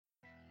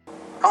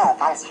Hey,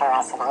 thanks for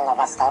listening to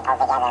the Staple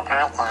Together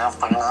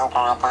podcast on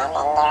Anchor FM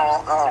and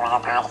nearly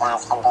anywhere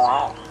podcasts can be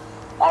heard.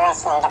 You're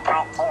listening to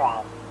part 2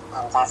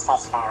 of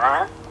Injustice for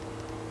All,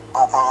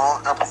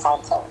 aka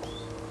episode 2.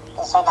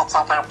 Be sure to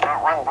check out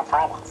part 1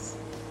 before this.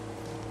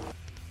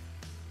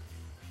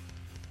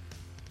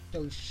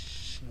 So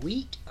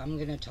sweet, I'm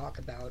going to talk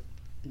about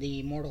the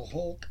Immortal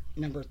Hulk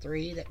number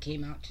 3 that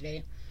came out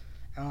today.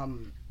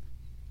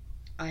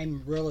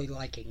 I'm really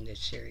liking this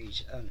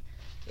series.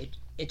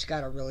 It's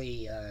got a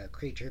really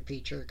creature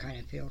feature kind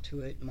of feel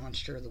to it,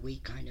 monster of the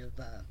week kind of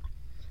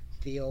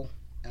feel.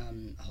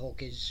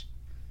 Hulk is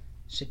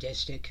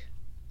sadistic,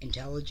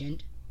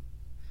 intelligent.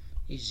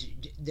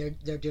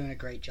 They're doing a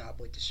great job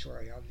with the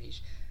story on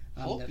these.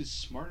 Hulk is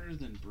smarter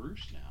than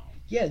Bruce now.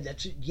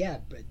 Yeah,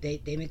 but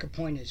they make a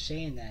point of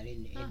saying that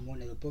in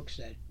one of the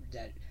books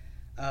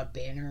that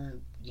Banner,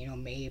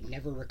 may have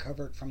never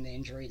recovered from the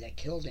injury that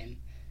killed him.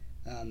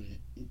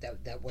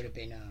 That would have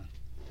been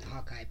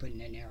Hawkeye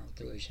putting an arrow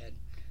through his head,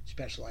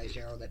 specialized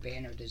arrow that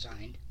Banner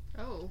designed.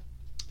 Oh.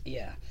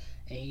 Yeah,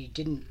 and he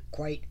didn't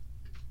quite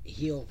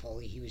heal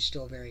fully. He was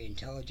still very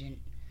intelligent,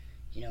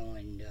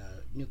 and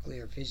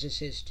nuclear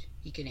physicist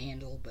he can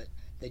handle, but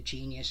the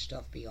genius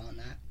stuff beyond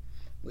that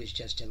was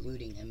just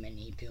eluding him, and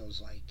he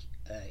feels like,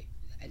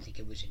 I think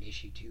it was an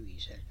issue too, he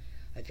said,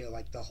 I feel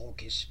like the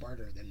Hulk is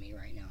smarter than me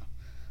right now.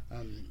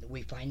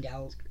 We find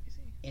out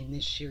in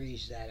this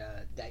series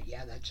that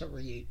that's a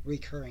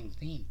recurring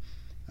theme.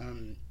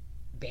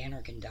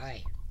 Banner can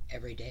die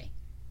every day,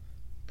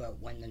 but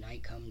when the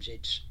night comes,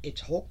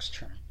 it's Hulk's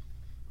turn,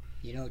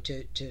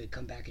 to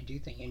come back and do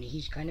things. And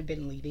he's kind of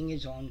been leaving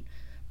his own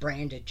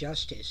brand of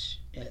justice,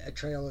 a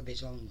trail of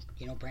his own,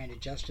 brand of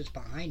justice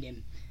behind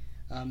him,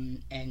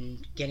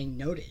 and getting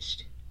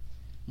noticed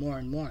more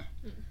and more.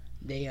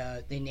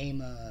 Mm. They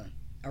name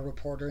a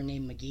reporter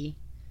named McGee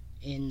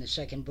in the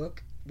second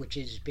book, which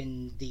has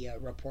been the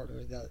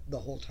reporter the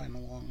whole time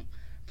along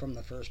from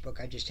the first book.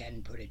 I just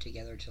hadn't put it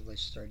together till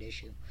this third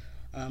issue,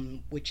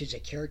 which is a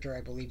character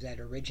I believe that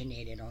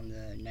originated on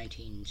the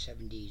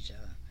 1970s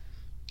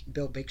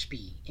Bill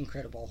Bixby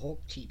Incredible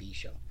Hulk TV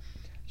show.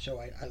 So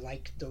I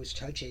like those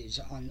touches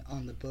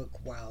on the book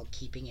while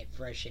keeping it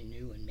fresh and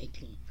new and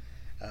making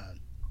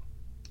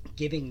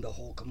giving the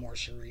Hulk a more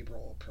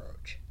cerebral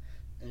approach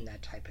and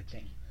that type of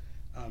thing.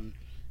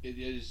 It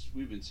is.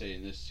 We've been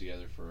saying this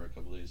together for a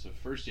couple of days. The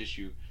first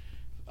issue,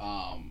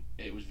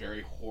 it was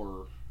very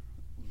horror,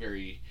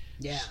 very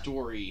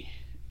story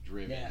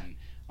driven.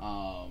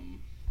 Yeah.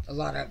 A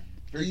lot of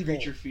very evil.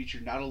 creature feature.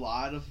 Not a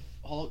lot of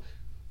Hulk.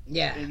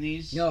 Yeah. In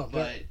these, no,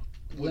 but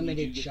when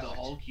limited you get shots. the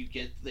Hulk,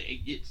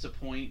 it gets the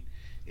point.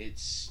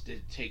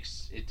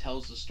 It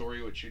tells the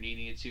story what you're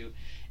needing it to,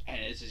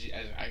 and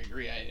I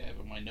agree. I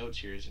have my notes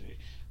here is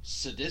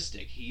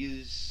sadistic. He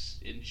is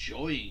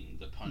enjoying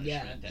the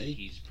punishment that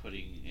he's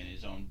putting in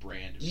his own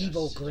brand of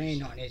evil justice.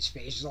 grin on his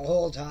face the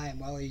whole time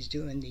while he's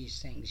doing these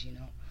things,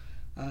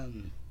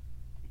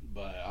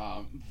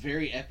 But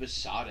very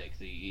episodic.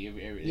 The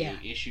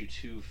issue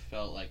 2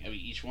 felt like,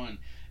 each one,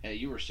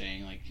 you were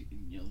saying, like,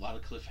 a lot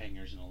of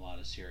cliffhangers in a lot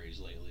of series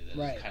lately that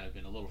has kind of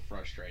been a little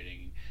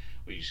frustrating.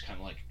 We just kind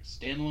of like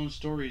standalone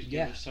stories,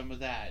 give us some of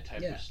that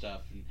type of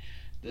stuff. And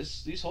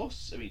these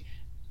Hulks,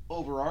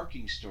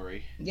 overarching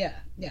story. Yeah.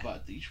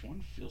 But each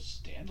one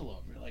feels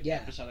standalone,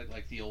 episodic,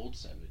 like the old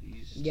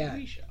 70s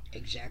TV show.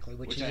 Exactly,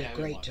 which is a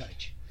great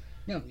touch.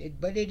 No,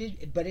 but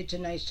it's a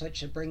nice touch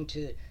to bring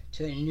to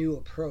a new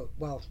approach.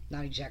 Well,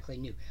 not exactly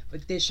new,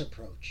 but this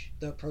approach,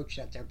 the approach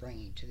that they're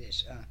bringing to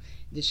this.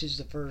 This is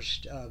the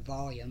first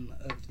volume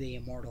of the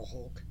Immortal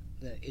Hulk.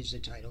 Is the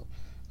title,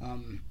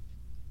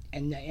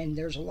 and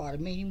there's a lot of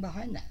meaning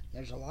behind that.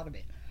 There's a lot of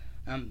it.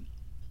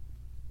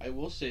 I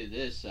will say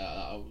this: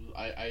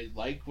 I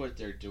like what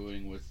they're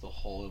doing with the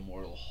whole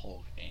Immortal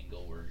Hulk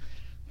angle, where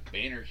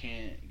Banner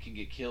can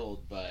get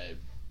killed, but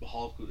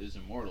Hulk is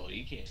immortal.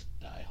 He can't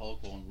die.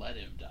 Hulk won't let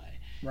him die.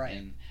 Right.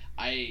 And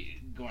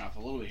going off a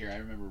little bit here, I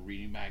remember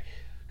reading back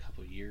a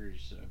couple of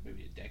years,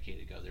 maybe a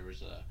decade ago, there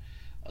was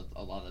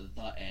a lot of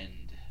the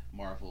End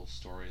Marvel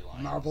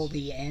storylines. Marvel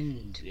the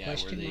End? Yeah,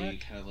 where they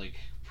kind of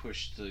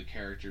pushed the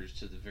characters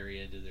to the very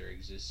end of their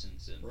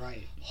existence.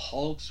 And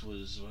Hulk's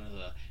was one of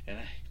the... And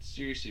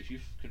seriously, if you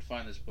can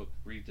find this book,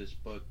 read this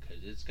book,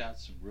 because it's got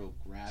some real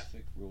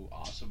graphic, real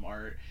awesome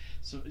art.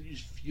 So you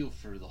just feel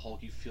for the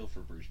Hulk, you feel for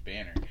Bruce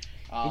Banner.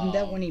 Isn't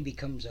that when he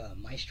becomes a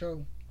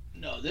Maestro?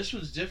 No, this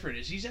one's different.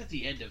 He's at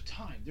the end of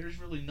time. There's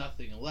really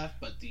nothing left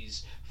but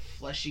these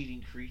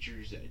flesh-eating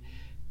creatures that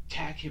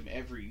attack him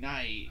every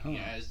night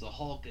as the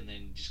Hulk, and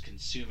then just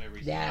consume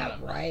everything. Yeah,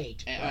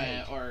 right.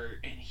 And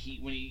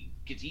when he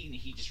gets eaten,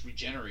 he just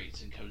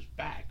regenerates and comes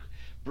back.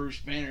 Bruce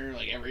Banner,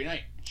 every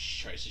night,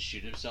 tries to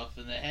shoot himself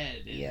in the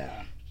head.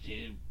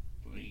 And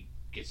when he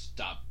gets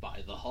stopped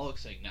by the Hulk,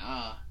 saying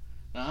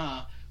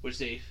nah, which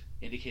they've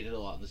indicated a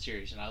lot in the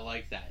series, and I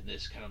like that. And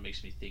this kind of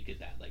makes me think of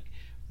that,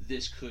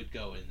 this could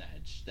go in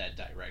that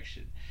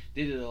direction.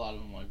 They did a lot of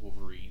them like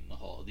Wolverine, the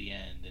Hulk, the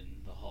End,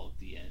 and the Hulk,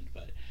 the End.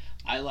 But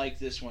I like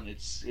this one.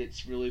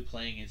 It's really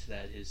playing into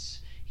that.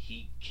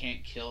 he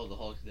can't kill the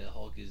Hulk. The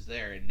Hulk is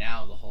there, and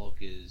now the Hulk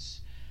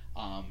is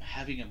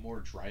having a more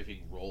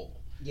driving role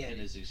in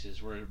his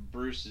existence. Where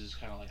Bruce is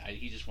kind of like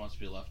he just wants to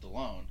be left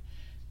alone.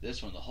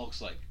 This one, the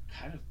Hulk's like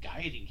kind of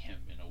guiding him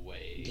in a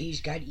way.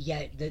 He's got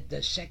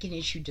the second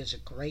issue does a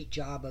great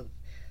job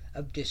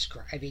of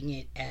describing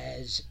it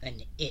as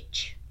an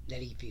itch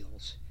that he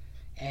feels,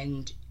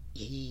 and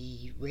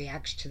he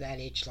reacts to that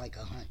itch like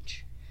a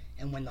hunch.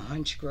 And when the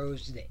hunch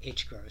grows, the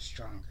itch grows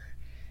stronger.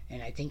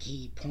 And I think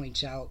he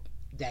points out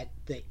that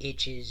the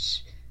itch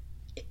is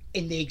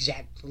in the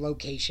exact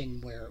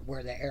location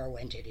where the arrow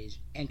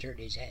entered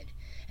his head,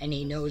 and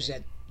he knows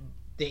that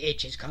the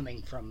itch is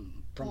coming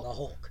from the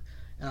Hulk,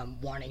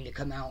 wanting to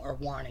come out or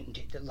wanting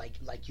to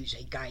like you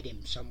say, guide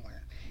him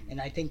somewhere. And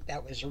I think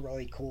that was a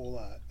really cool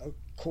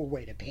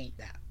way to paint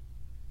that.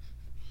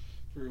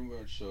 Very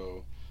much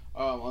so.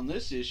 On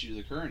this issue,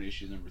 the current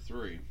issue, number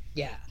 3.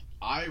 Yeah.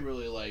 I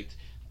really liked.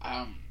 I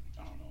don't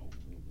know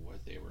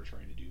what they were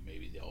trying to do.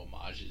 Maybe the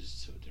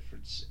homages to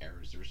different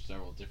eras. There's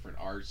several different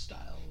art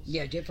styles.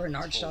 Yeah, different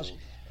art styles.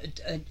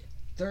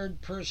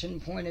 Third-person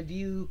point of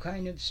view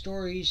kind of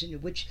stories,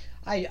 in which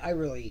I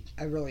really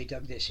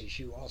dug this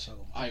issue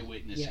also.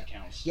 Eyewitness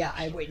accounts. Yeah,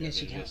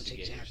 eyewitness accounts,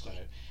 exactly.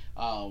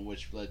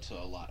 Which led to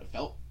a lot. It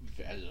felt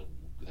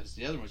as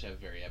the other ones have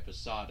very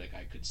episodic.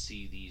 I could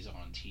see these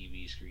on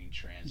TV screen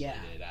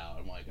translated out.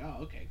 I'm like,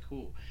 oh, okay,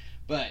 cool.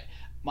 But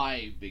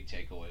my big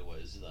takeaway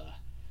was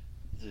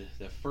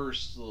the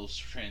first little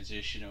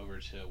transition over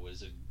to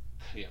was a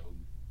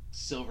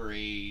Silver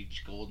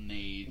Age, Golden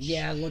Age,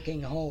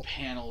 looking Hulk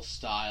panel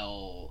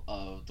style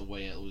of the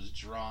way it was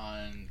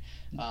drawn.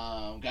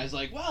 Guys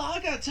like, well, I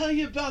gotta tell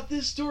you about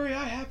this story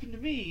I happened to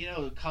me.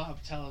 The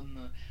cop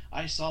telling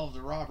I solved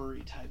a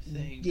robbery type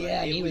thing.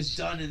 But it was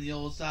done in the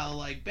old style,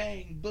 like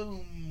bang,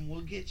 boom,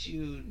 we'll get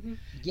you.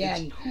 Yeah,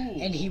 it's cool.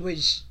 And he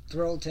was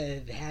thrilled to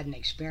have had an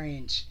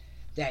experience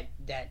that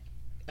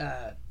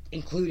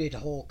included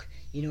Hulk.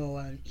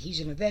 He's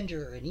an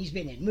Avenger and he's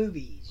been in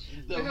movies.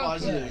 The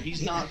positive,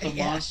 he's not the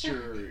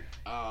monster,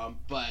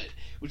 but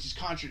which is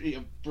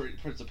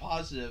it's a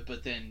positive.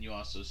 But then you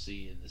also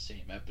see in the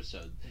same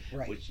episode,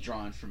 which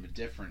drawn from a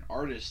different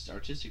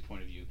artistic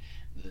point of view,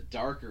 the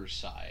darker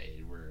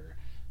side where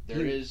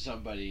there is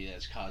somebody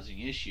that's causing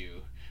issue.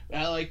 And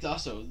I liked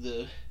also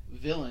the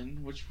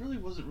villain, which really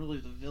wasn't really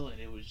the villain.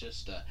 It was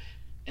just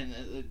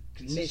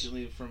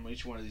consistently from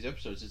each one of these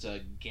episodes, it's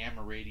a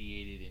gamma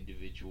radiated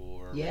individual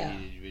or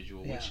radiated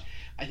individual, which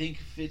I think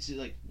fits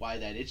like why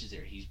that itch is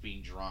there. He's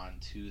being drawn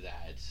to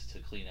that to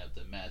clean up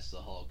the mess. The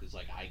Hulk is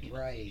like, I can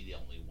only be the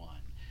only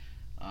one.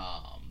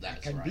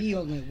 That's I can be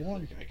only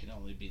one. I can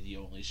only be the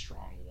only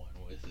strong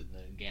one with it. And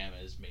the gamma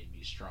has made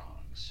me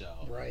strong. So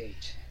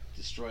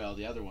destroy all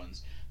the other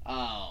ones.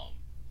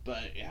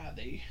 But yeah,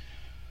 they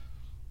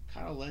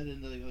kind of led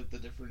into the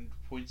different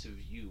points of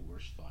view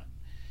was fun.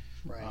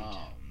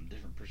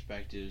 Different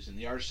perspectives, and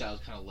the art styles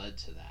kind of led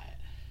to that.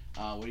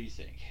 What do you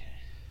think?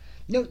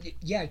 No,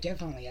 yeah,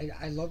 definitely.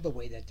 I love the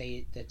way that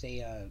they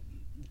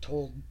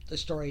told the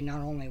story, not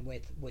only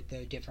with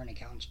the different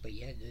accounts, but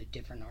the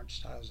different art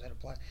styles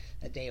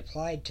that they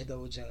applied to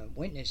those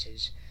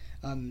witnesses,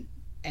 and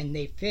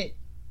they fit.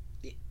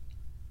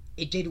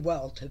 It did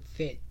well to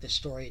fit the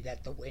story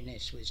that the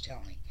witness was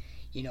telling.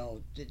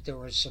 There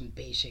was some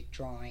basic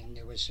drawing.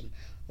 There was some,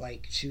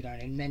 like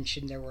Sudon had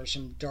mentioned, there were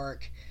some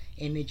dark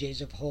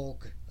images of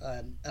Hulk,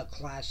 a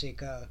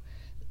classic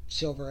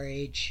Silver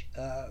Age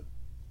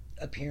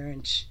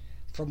appearance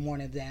from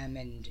one of them,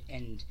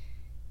 and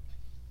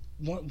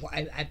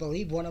I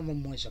believe one of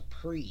them was a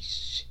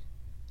priest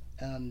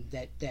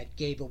that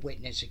gave a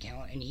witness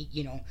account, and he,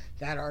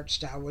 that art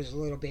style was a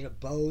little bit of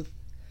both.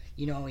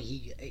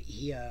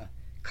 He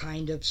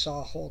kind of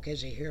saw Hulk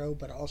as a hero,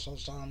 but also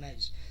saw him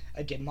as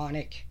a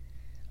demonic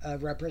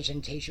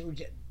representation,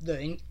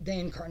 the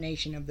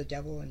incarnation of the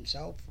devil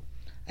himself,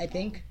 I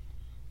think.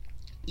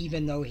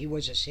 Even though he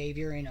was a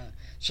savior in a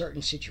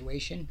certain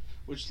situation,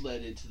 which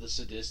led into the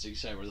sadistic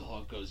side where the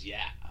Hulk goes,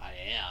 "Yeah, I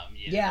am."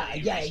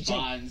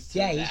 Responds to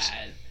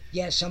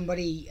that.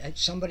 Somebody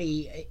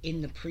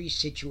in the priest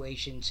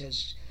situation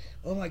says,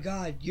 "Oh my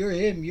God, you're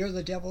him. You're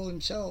the devil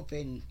himself,"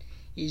 and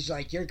he's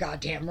like, "You're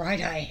goddamn right,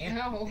 I am."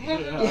 No.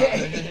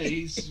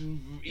 He's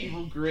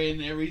evil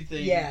grin,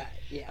 everything.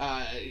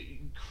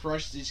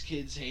 Crushed his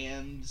kid's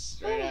hands.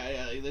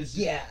 Right? This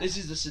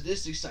is the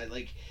sadistic side.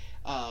 Like,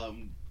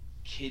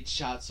 kid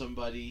shot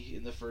somebody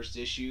in the first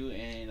issue,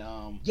 and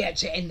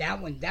and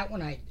that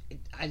one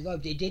I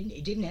loved. It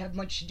didn't have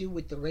much to do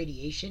with the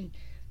radiation,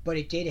 but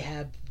it did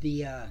have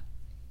the.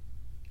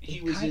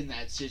 He was in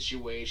that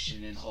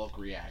situation, and Hulk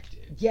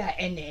reacted. Yeah,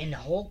 and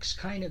Hulk's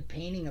kind of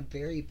painting a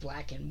very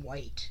black and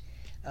white,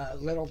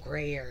 little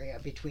gray area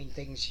between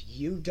things.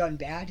 You've done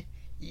bad,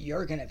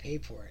 you're gonna pay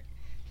for it,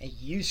 and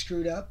you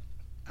screwed up.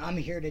 I'm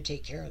here to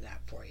take care of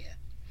that for you.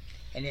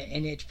 and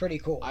it's pretty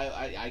cool.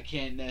 I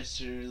can't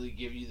necessarily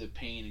give you the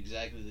pain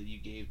exactly that you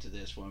gave to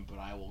this one, but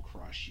I will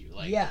crush you.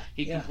 Like,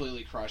 he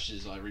completely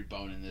crushes every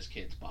bone in this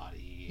kid's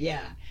body.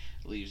 Yeah. And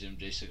leaves him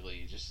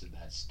basically just in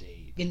that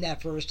state. In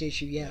that first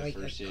issue, like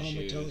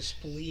comatose,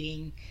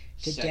 bleeding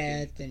to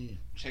death, and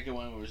second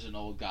one was an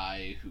old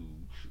guy who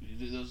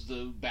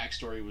the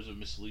backstory was a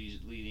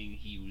misleading.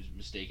 He was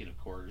mistaken, of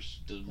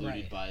course,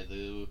 deluded by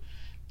the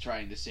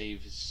trying to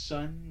save his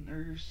son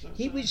or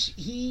something.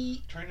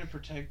 He trying to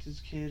protect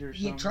his kid or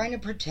something. Yeah, trying to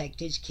protect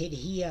his kid.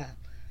 He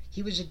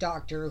was a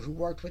doctor who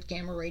worked with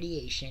gamma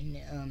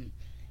radiation,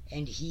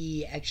 and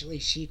he actually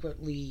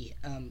secretly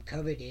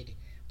coveted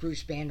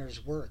Bruce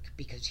Banner's work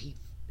because he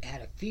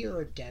had a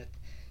fear of death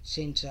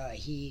since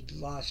he'd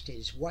lost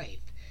his wife.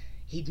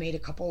 He'd made a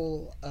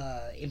couple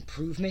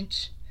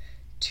improvements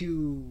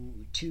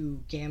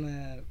to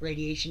gamma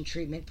radiation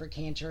treatment for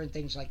cancer and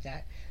things like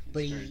that.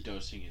 But he started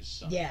dosing his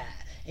son. Yeah,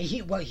 and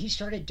he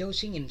started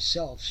dosing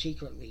himself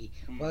secretly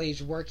while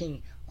he's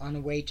working on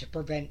a way to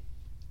prevent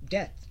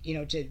death.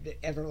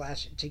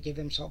 To give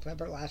himself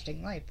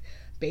everlasting life,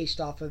 based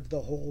off of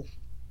the whole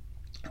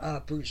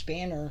Bruce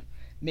Banner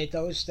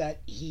mythos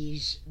that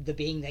he's the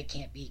being that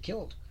can't be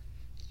killed.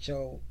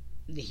 So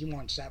he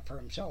wants that for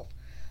himself.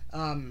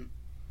 And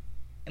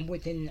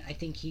I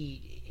think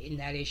in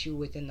that issue,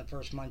 within the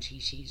first month, he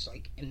sees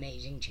like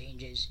amazing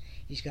changes.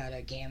 He's got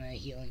a gamma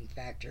healing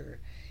factor.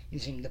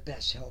 He's in the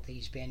best health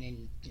he's been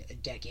in a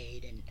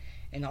decade,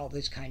 and all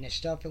this kind of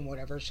stuff and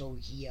whatever. So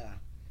he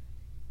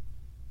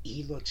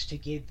looks to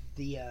give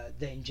the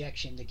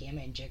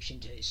gamma injection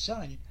to his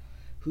son,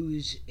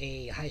 who's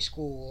a high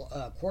school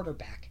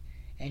quarterback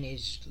and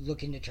is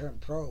looking to turn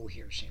pro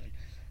here soon.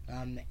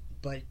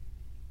 But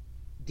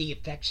the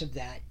effects of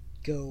that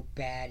go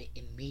bad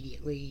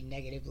immediately,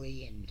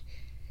 negatively, and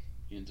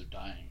he ends up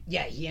dying.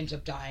 Yeah, he ends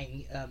up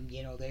dying.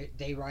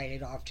 They write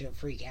it off to a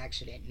freak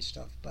accident and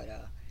stuff, but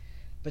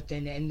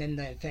then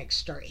the effects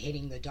start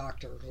hitting the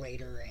doctor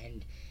later,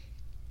 and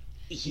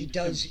he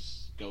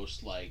does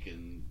ghost-like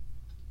and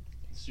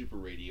super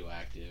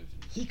radioactive.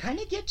 He kind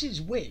of gets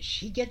his wish.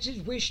 He gets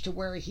his wish to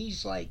where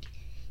he's like,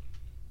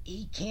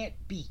 he can't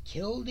be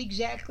killed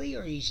exactly,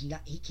 or he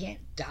can't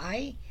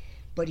die,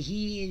 but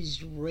he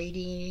is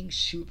radiating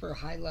super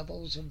high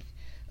levels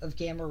of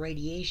gamma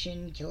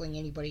radiation, killing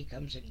anybody he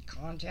comes in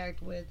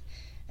contact with,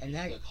 and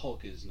that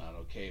Hulk is not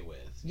okay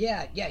with.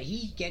 Yeah,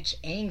 he gets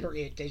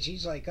angry at this.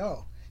 He's like,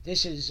 oh,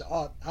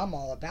 I'm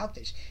all about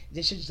this.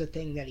 This is the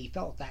thing that he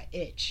felt, that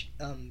itch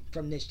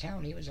from this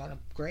town. He was on a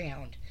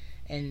Greyhound,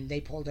 and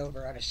they pulled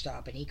over at a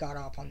stop, and he got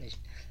off on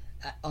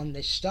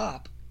this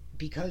stop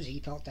because he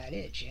felt that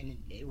itch, and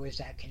it was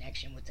that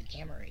connection with the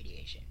gamma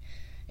radiation,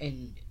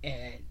 and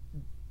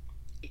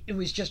it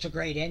was just a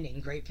great ending,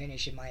 great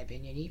finish in my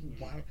opinion. He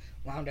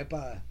wound up,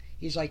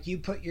 he's like, you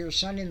put your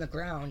son in the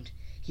ground,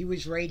 he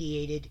was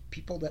radiated,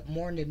 people that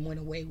mourned him went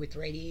away with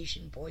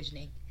radiation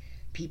poisoning,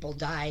 people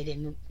died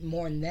and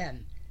mourned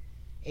them.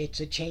 It's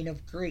a chain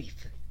of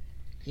grief,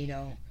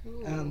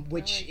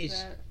 which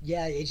is that.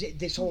 Yeah,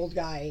 this old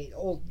guy,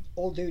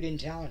 old dude in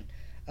town,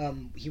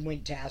 he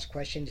went to ask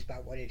questions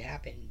about what had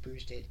happened,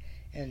 Bruce did,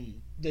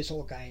 and this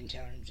old guy in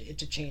town,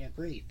 it's a chain of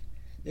grief.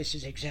 This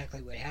is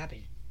exactly what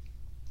happened.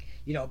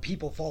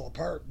 People fall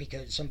apart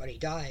because somebody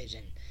dies,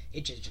 and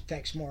it just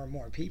affects more and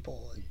more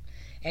people,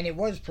 and it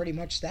was pretty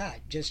much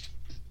that, just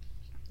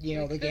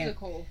like the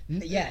physical,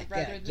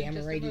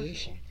 gamma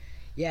radiation,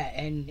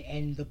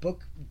 and the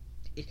book.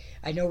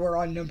 I know we're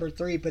on number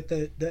 3, but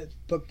the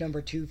book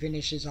number 2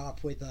 finishes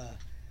off with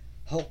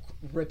Hulk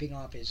ripping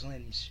off his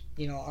limbs,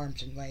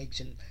 arms and legs,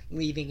 and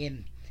leaving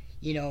him,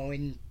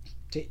 and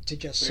to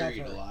just buried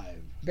suffer. Alive.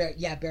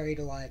 Buried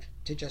alive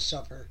to just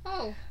suffer.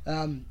 Oh.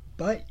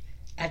 But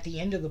at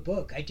the end of the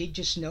book, I did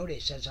just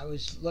notice as I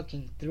was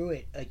looking through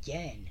it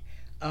again,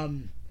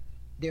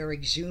 they're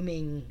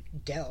exhuming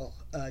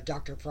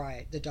Dr.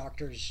 Fry, the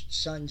doctor's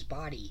son's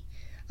body,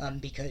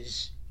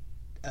 because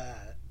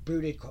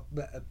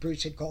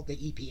Bruce had called the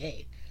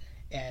EPA,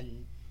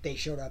 and they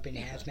showed up in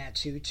hazmat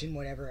suits and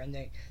whatever, and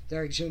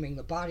they're exhuming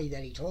the body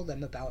that he told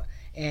them about,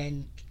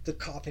 and the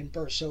coffin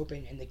bursts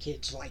open, and the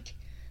kid's like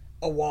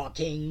a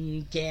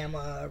walking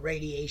gamma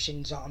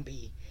radiation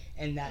zombie,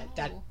 and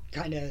that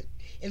kind of,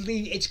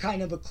 it's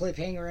kind of a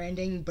cliffhanger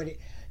ending, but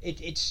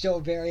it's still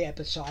very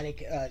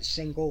episodic,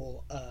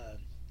 single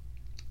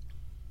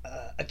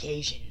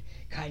occasion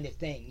kind of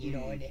thing,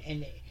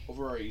 and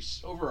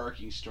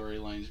overarching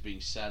storylines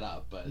being set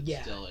up, but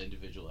still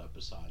individual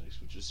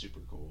episodics, which is super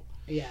cool.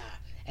 Yeah,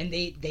 and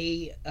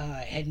they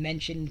had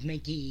mentioned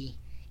Mickey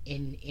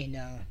in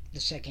the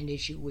second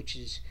issue, which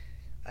is,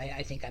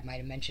 I think I might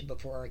have mentioned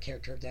before, a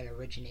character that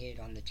originated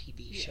on the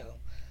TV show.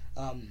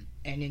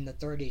 And in the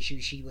third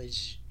issue,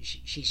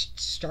 she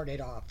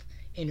started off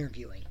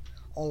interviewing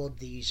all of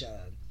these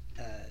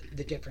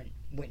the different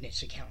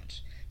witness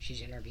accounts.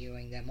 She's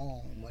interviewing them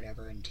all and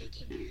whatever, and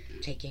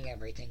taking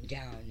everything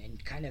down,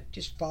 and kind of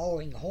just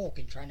following Hulk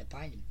and trying to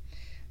find him.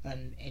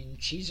 And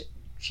she's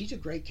a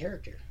great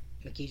character.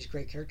 Mickey's a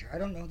great character. I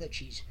don't know that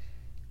she's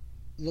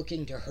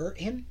looking to hurt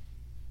him.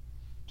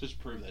 Just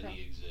prove that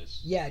he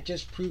exists. Yeah,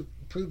 just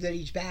prove that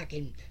he's back,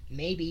 and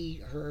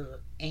maybe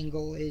her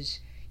angle is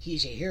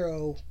he's a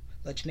hero.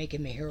 Let's make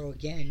him a hero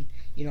again.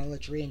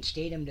 Let's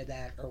reinstate him to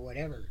that or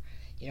whatever.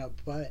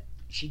 But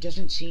she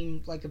doesn't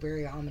seem like a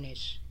very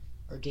ominous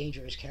or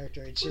dangerous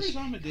character. It's Where's just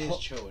Amadeus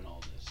Cho in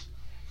all this?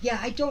 Yeah,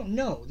 I don't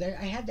know.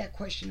 I had that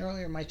question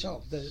earlier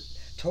myself. The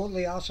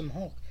totally awesome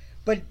Hulk,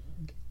 but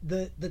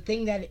the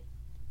thing that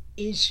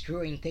is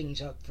screwing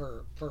things up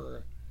for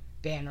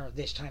Banner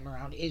this time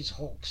around is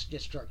Hulk's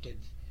destructive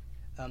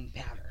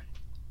pattern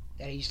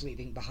that he's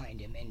leaving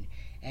behind him,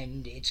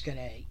 and it's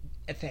gonna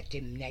affect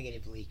him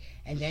negatively.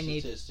 And the then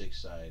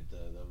statistics side, the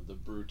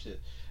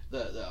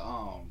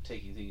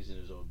taking things in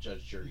his own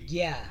judge jury.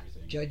 Yeah,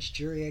 judge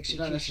jury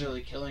execution. He's not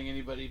necessarily killing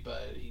anybody,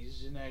 but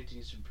he's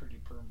enacting some pretty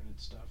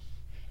permanent stuff.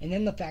 And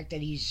then the fact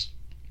that he's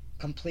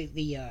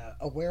completely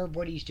aware of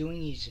what he's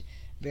doing. He's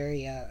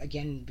very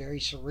very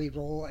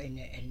cerebral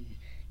and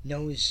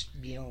knows,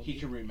 he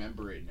can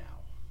remember it now.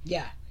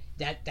 Yeah,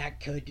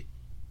 that could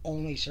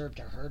only serve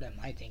to hurt him,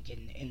 I think,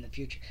 in the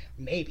future.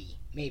 Maybe,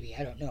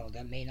 I don't know.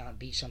 That may not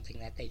be something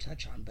that they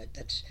touch on, but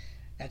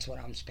that's what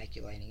I'm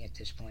speculating at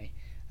this point.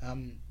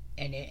 And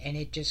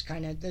it just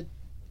kind of, the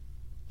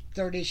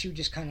third issue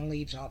just kind of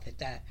leaves off at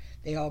that.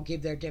 They all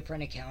give their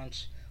different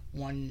accounts.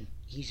 One,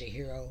 he's a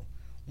hero.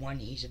 One,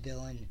 he's a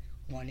villain.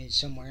 One is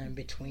somewhere in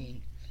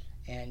between.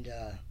 And,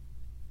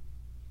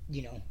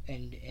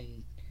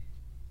 and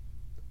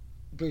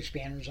Bruce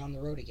Banner's on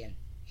the road again.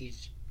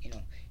 He's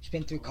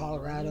been through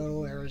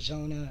Colorado,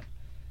 Arizona,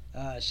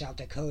 South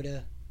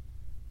Dakota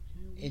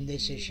in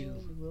this issue.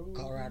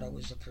 Colorado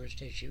was the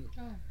first issue.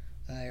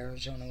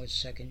 Arizona was the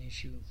second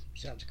issue.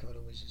 South Dakota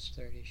was his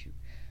third issue.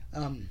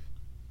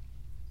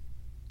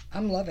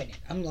 I'm loving it.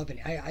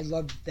 I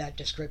love that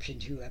description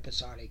too,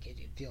 episodic. It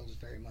feels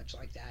very much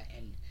like that,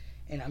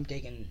 and I'm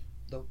digging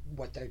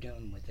what they're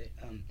doing with it.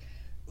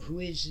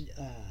 Who's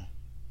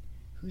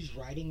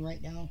writing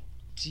right now?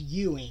 It's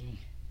Ewing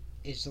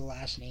is the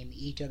last name,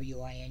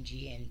 Ewing,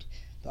 and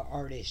the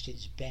artist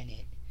is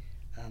Bennett.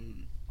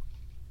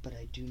 But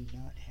I do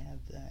not have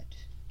that.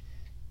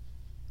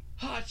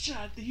 Hot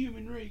Shot, the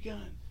Human Ray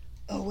Gun.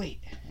 Oh wait,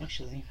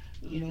 actually,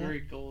 There's very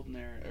golden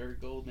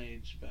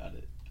age about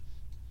it.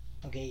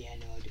 Okay, yeah,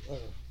 no, I do. Oh,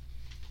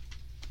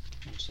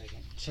 1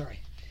 second. Sorry,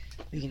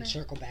 we can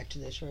circle back to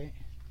this, right?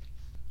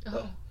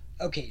 Oh.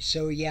 Okay,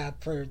 so yeah,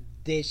 for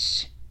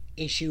this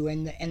issue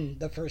and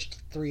the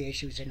first 3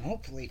 issues, and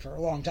hopefully for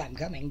a long time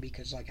coming,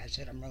 because like I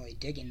said, I'm really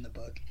digging the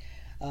book.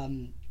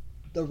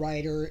 The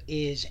writer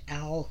is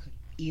Al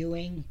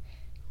Ewing,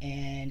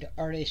 and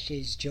artist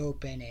is Joe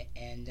Bennett,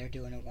 and they're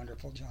doing a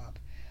wonderful job.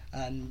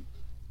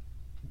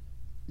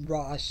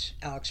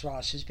 Alex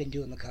Ross has been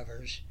doing the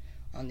covers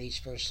on these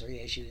first 3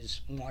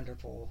 issues.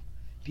 Wonderful,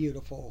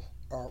 beautiful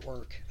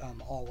artwork,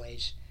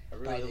 always. I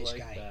really by this like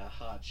guy. that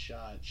Hot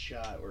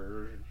Shot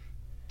where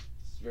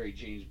it's very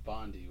James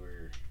Bondy,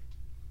 where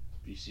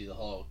you see the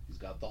Hulk, he's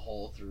got the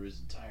hole through his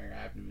entire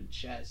abdomen,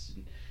 chest,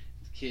 and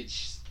the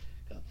kid's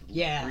got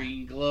the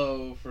green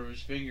glow from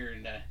his finger,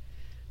 and I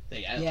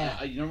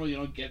normally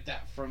don't get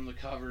that from the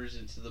covers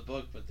into the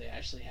book, but they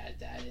actually had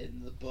that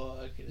in the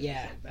book, and it's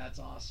like, that's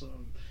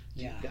awesome.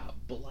 Dude got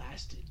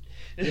blasted.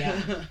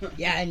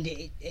 And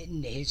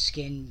his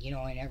skin,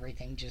 and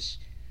everything just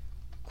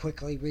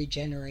quickly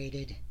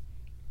regenerated.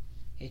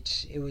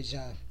 It's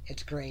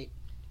great.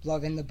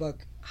 Loving the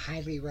book.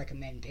 Highly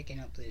recommend picking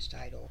up this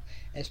title,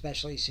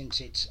 especially since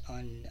it's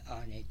on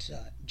its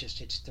just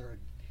its 3rd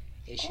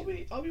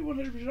issue. I'll be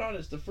 100%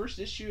 honest. The first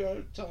issue, I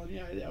was telling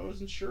you, I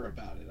wasn't sure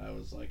about it. I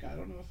was like, I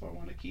don't know if I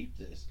want to keep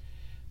this.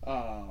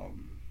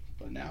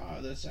 But now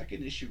the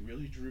second issue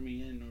really drew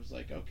me in. I was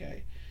like,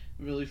 okay,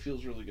 it really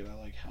feels really good. I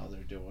like how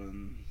they're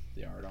doing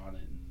the art on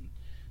it, and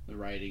the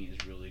writing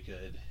is really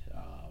good.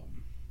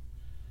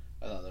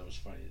 I thought that was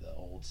funny, the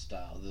old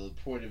style, the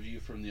point of view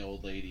from the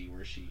old lady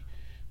where she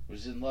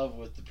was in love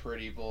with the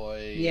pretty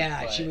boy.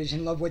 Yeah, she was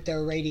in love with the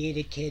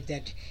irradiated kid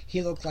that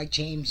he looked like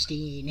James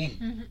Dean.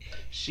 And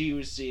she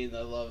was seeing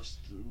the love,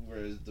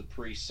 whereas the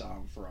priest saw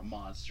him for a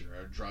monster,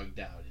 a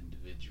drugged out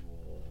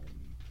individual.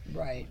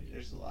 Right.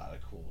 There's a lot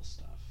of cool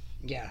stuff.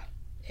 Yeah.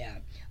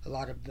 A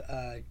lot of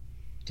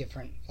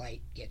different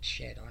light gets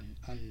shed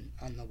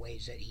on the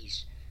ways that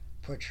he's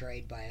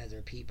portrayed by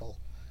other people.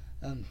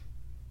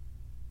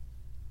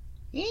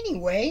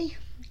 Anyway,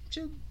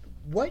 so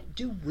what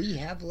do we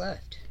have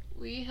left?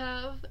 We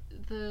have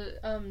the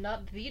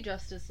not the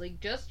Justice League,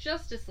 just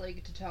Justice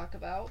League to talk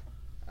about.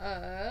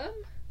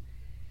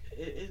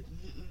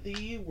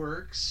 The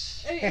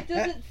works. It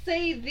doesn't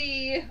say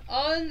the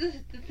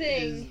on the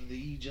thing. It is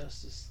the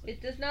Justice League.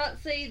 It does not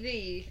say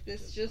the.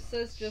 This just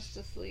says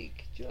Justice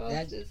League.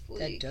 Justice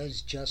League. That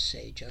does just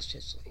say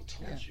Justice League.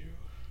 I told you.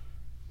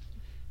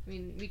 I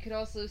mean, we could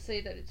also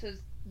say that it says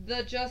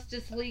the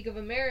Justice League of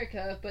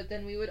America, but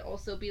then we would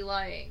also be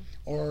lying.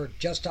 Or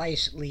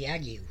Justice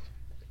League.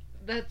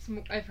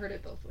 I've heard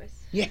it both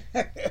ways. Yeah,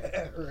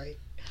 right.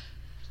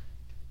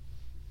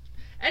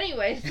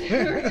 Anyways,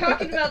 we're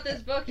talking about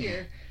this book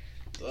here.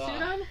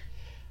 Sudon?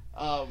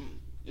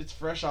 It's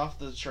fresh off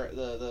the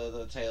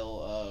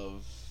tail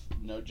of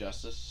No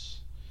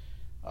Justice.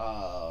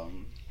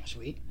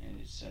 Sweet.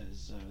 And it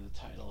says the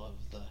title of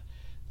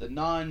the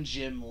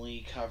non-Jim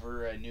Lee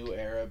cover, A New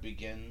Era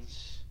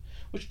Begins.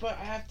 Which, but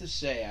I have to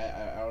say,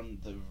 I on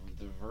the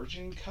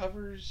Virgin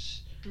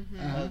covers,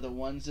 the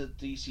ones that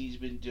DC's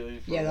been doing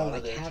for a lot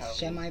of their half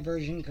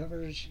semi-version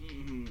covers.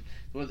 Mm-hmm.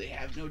 Well, they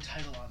have no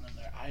title on them.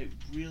 There, I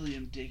really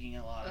am digging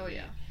a lot of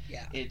it.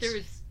 Yeah. There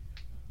was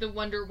the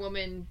Wonder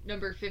Woman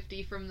number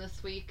 50 from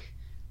this week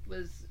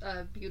was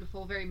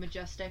beautiful, very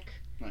majestic.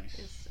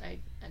 Nice.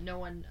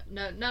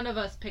 None of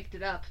us picked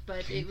it up,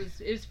 but it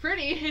was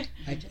pretty.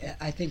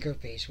 I think her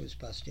face was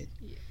busted.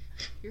 Yeah.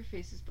 Your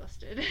face is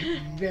busted.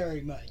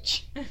 Very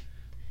much.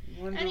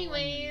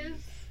 Anyways.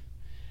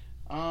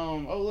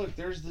 Oh look,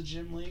 there's the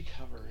Jim Lee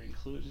cover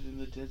included in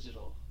the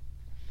digital.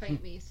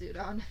 Fight me,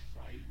 Sudon.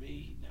 Fight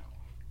me? No.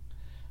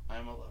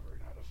 I'm a lover,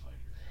 not a fighter.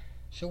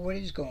 So what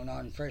is going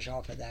on fresh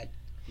off of that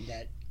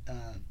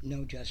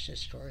No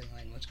Justice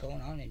storyline? What's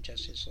going on in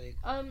Justice League?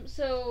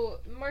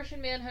 So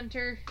Martian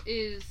Manhunter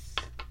is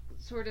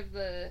sort of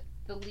the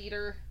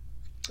leader,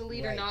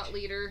 Right. not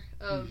leader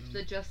of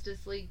the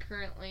Justice League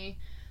currently.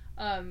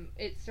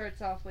 It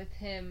starts off with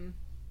him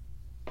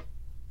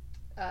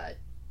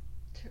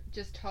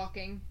just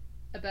talking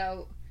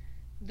about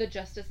the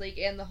Justice League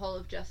and the Hall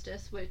of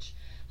Justice, which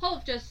Hall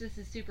of Justice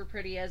is super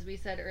pretty, as we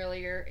said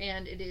earlier,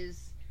 and it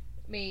is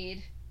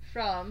made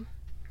from...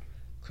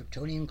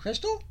 Kryptonian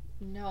crystal?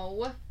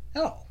 No.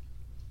 Oh.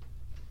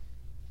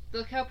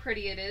 Look how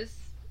pretty it is.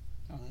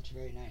 Oh, that's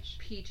very nice.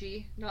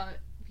 Peachy, not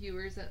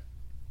viewers,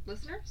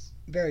 listeners?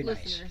 Very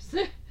listeners.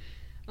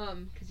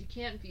 Because you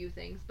can't view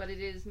things, but it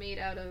is made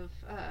out of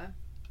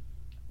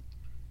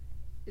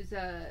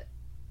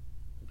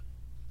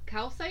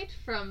calcite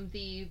from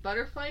the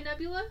Butterfly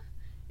Nebula,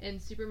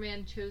 and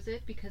Superman chose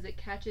it because it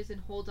catches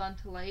and holds on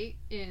to light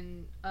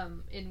in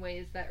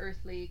ways that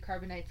earthly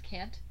carbonites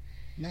can't.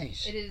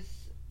 Nice. It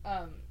is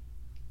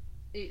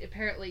it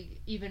apparently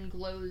even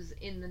glows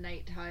in the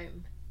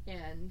nighttime,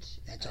 and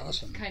that's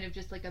awesome. It's kind of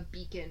just like a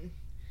beacon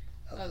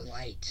of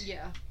light.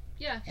 Yeah,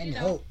 and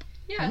hope.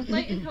 Yeah,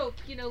 light and hope,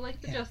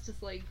 like the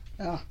Justice League.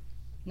 Oh,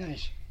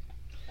 nice.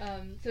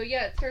 So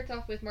it starts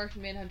off with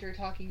Martian Manhunter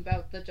talking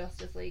about the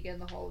Justice League and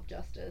the Hall of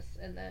Justice,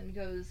 and then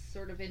goes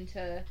sort of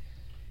into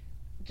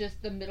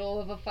just the middle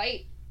of a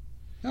fight.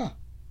 Oh.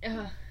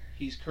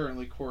 He's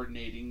currently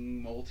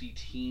coordinating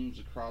multi-teams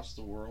across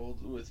the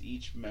world with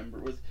each member,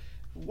 with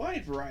a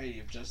wide variety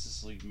of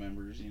Justice League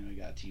members. You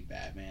got Team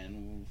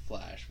Batman,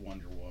 Flash,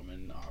 Wonder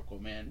Woman,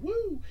 Aquaman,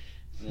 woo!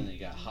 And then they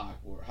got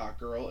Hawk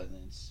Girl, and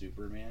then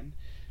Superman.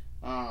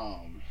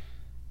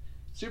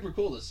 Super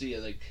cool to see.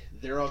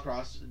 They're all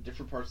across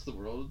different parts of the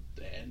world,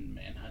 and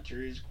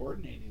Manhunter is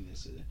coordinating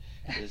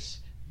this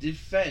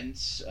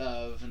defense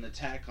of an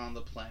attack on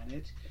the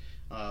planet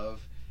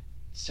of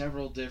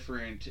several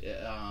different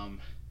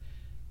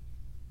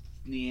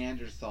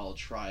Neanderthal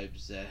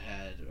tribes that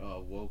had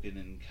woken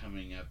and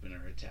coming up and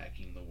are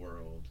attacking the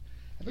world.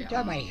 Every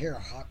time I hear a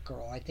hot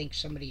girl, I think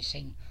somebody's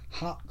saying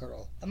hot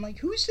girl. I'm like,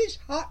 who's this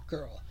hot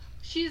girl?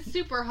 She's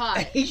super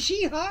hot. Is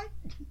she hot?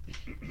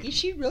 Is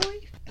she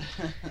really?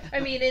 I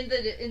mean, in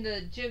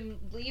the Jim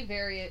Lee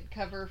variant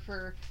cover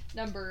for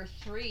number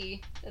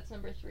 3, that's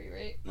number 3,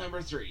 right?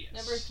 Number 3,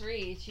 yes. Number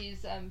 3,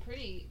 she's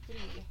pretty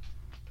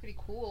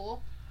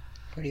cool.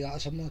 Pretty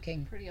awesome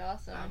looking. Pretty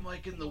awesome. I'm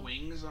liking the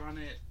wings on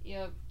it.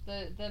 Yep,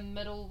 the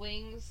metal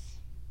wings.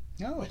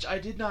 No. Which I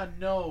did not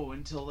know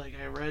until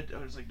I read.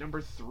 It was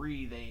number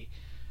 3. They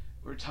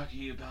were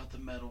talking about the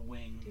metal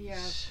wings.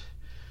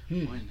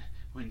 Yeah.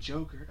 When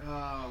Joker,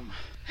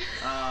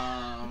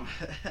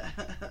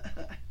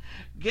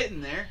 getting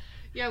there.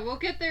 Yeah, we'll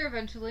get there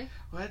eventually.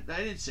 What?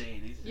 I didn't say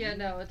anything. Yeah,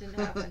 no, it didn't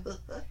happen.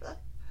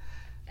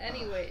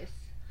 Anyways,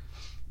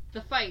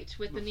 the fight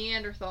with the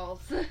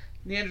Neanderthals.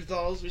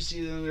 Neanderthals, we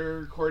see them,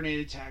 they're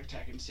coordinated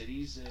attacking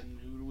cities, and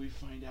who do we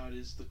find out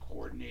is the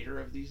coordinator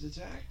of these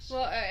attacks?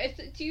 Well,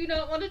 do you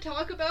not want to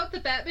talk about the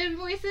Batman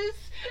voices?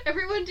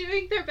 Everyone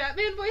doing their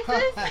Batman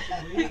voices?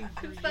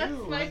 Because that's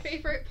my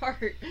favorite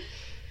part.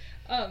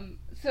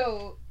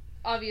 So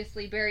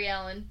obviously Barry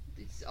Allen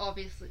is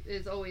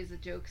always a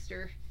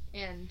jokester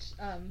and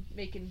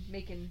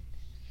making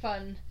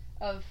fun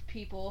of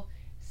people.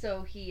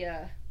 So he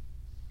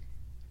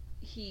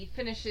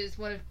finishes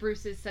one of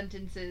Bruce's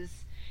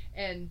sentences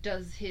and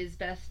does his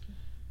best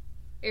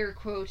air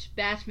quote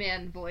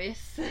Batman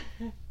voice.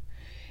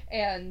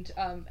 And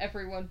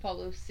everyone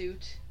follows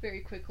suit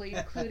very quickly,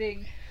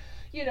 including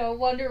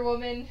Wonder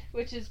Woman,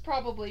 which is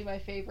probably my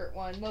favorite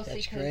one,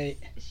 mostly because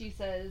she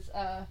says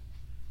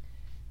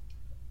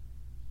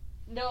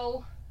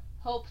no,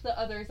 help the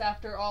others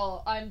after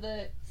all. I'm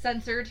the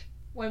censored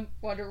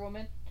Wonder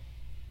Woman.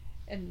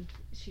 And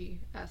she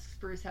asks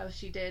Bruce how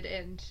she did,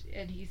 and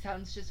he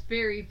sounds just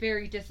very,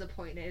 very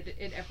disappointed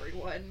in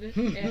everyone.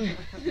 And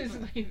is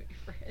my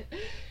favorite.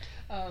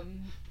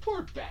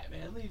 Poor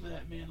Batman. Leave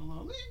that man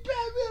alone. Leave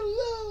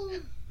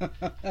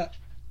Batman alone!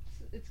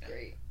 It's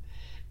great.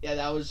 Yeah,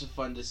 that was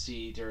fun to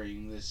see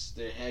during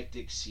the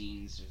hectic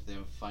scenes of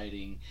them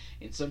fighting.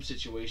 In some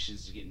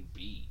situations, getting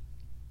beat.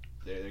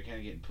 They're kind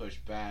of getting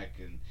pushed back,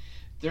 and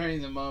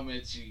during the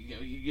moments,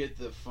 you get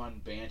the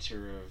fun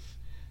banter of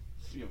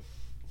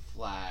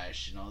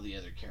Flash and all the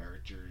other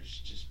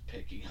characters just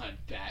picking on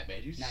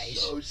Batman. Who's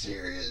so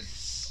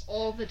serious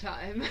all the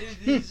time.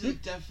 It is a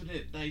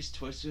definite nice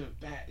twist of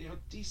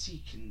DC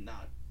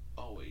cannot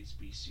always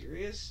be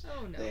serious.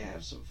 Oh no, they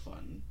have some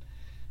fun.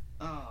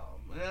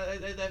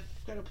 They've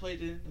kind of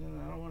played in.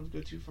 I don't want to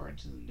go too far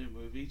into the new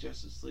movie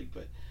Justice League,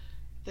 but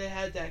they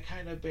had that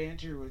kind of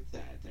banter with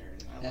that there.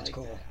 And That's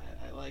cool.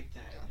 I like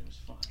that. It was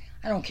fun.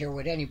 I don't care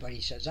what anybody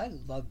says. I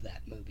love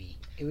that movie.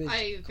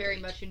 I very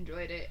much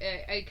enjoyed it.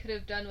 I could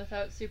have done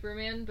without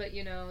Superman, but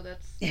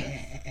that's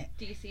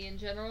DC in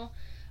general.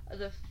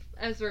 The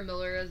Ezra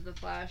Miller as the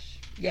Flash.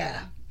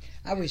 Yeah,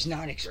 I was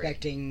not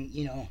expecting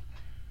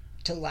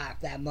to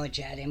laugh that much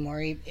at him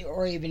or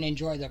even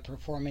enjoy the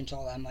performance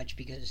all that much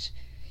because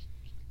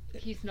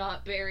he's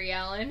not Barry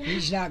Allen.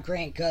 He's not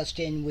Grant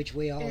Gustin, which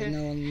we all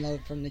know and love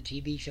from the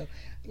TV show.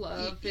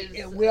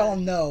 We all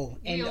know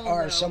and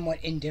are somewhat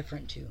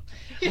indifferent to.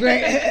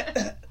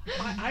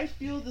 I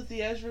feel that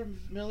the Ezra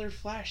Miller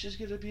Flash is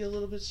going to be a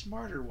little bit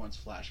smarter once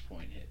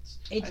Flashpoint hits.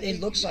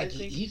 It looks like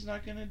he's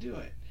not going to do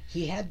it.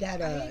 He had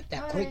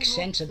that quick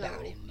sense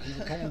about him.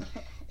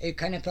 It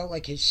kind of felt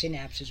like his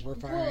synapses were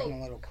firing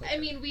a little quicker. I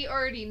mean, we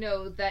already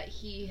know that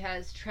he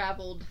has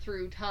traveled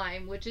through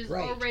time, which is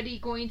already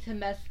going to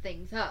mess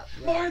things up.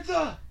 Right.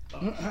 Martha! Oh,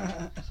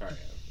 sorry.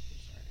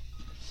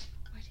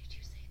 Why did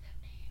you say that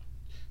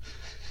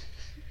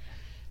name?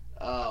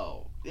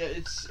 Oh, yeah,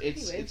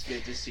 it's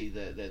good to see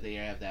that they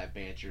have that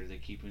banter. They're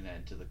keeping that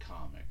into the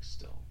comics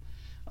still.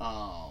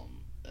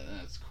 And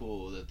that's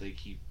cool that they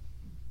keep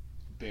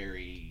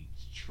Barry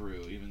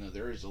true, even though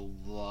there is a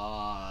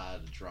lot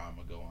of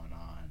drama going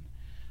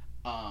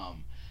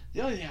on.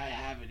 The only thing I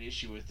have an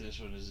issue with this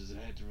one is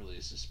I had to really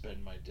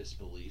suspend my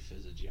disbelief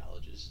as a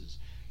geologist is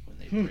when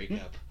they break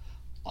up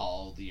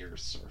all the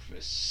Earth's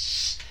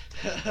surface.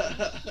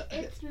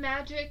 It's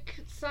magic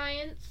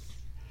science.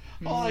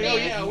 Oh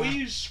yeah, we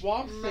use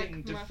Swamp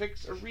Thing to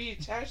fix or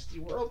reattach the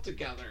world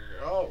together.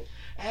 Oh,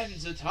 and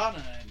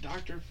Zatanna and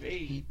Dr.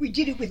 Fate. We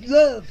did it with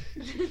love.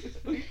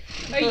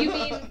 Oh, you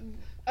mean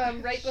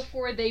right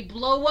before they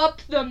blow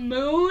up the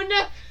moon?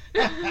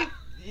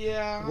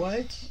 Yeah.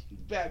 What?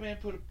 Batman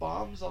put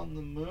bombs on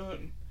the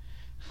moon.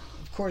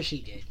 Of course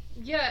he did.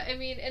 Yeah, I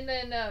mean, and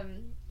then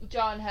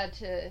John had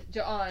to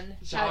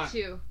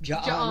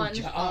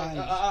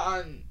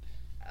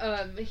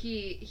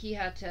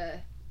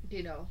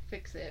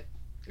fix it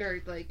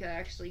or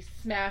actually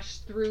smash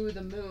through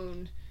the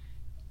moon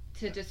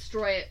to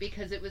destroy it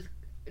because it was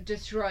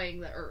destroying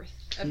the Earth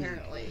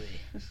apparently.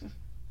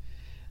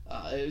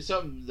 It was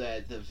something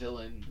that the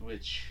villain,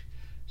 which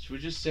should we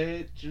just say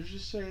it? Should we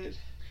just say it?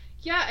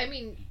 Yeah, I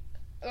mean,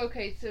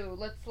 okay, so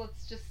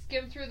let's just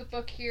skim through the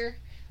book here.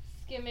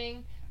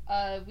 Skimming,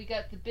 we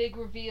got the big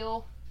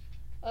reveal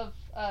of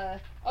the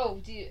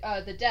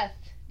death.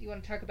 Do you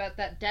want to talk about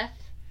that death?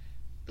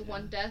 The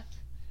one death?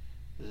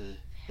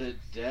 The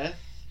death?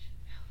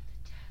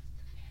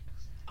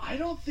 I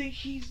don't think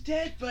he's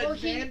dead, but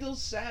Vandal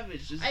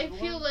Savage is. I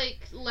feel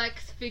like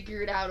Lex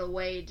figured out a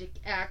way to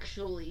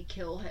actually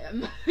kill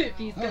him if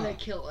he's gonna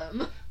kill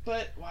him.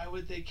 But why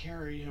would they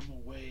carry him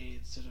away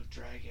instead of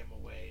drag him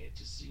away? It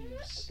just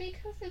seems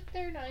because if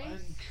they're nice,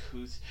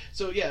 uncouth.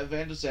 So yeah,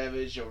 Vandal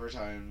Savage over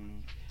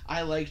time.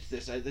 I liked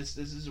this. This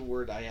is a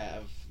word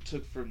I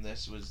took from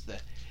this was the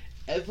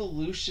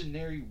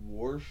evolutionary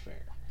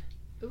warfare.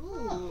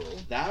 Ooh,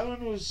 that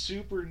one was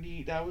super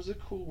neat. That was a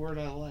cool word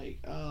I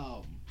like.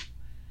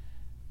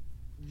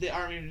 The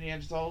army of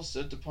Neanderthals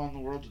sent upon the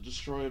world to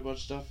destroy a bunch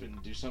of stuff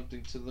and do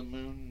something to the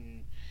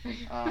moon.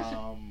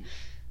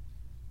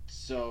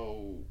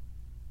 So,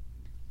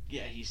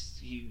 yeah,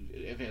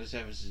 Vandal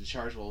Savage is in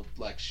charge while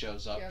Lex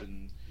shows up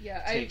and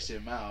takes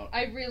him out.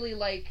 I really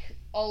like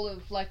all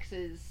of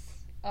Lex's,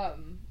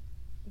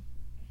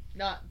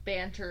 not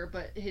banter,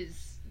 but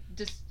his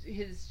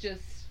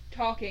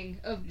talking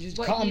of just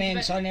what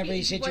comments on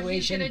every situation. What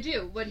he's gonna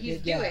do, what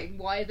he's doing,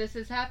 why this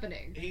is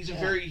happening. He's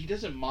he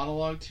doesn't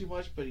monologue too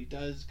much, but he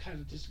does kind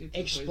of just get to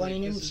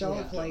explain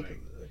himself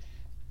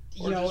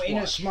in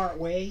a smart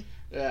way.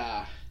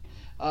 Yeah.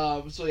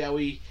 So yeah,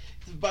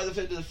 by the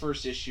end of the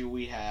first issue,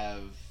 we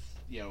have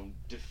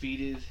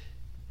defeated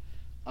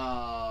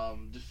all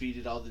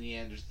the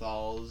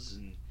Neanderthals,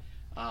 and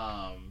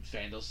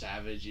Vandal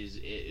Savage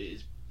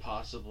is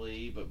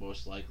possibly, but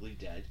most likely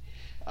dead.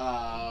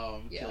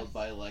 Killed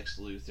by Lex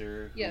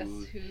Luthor,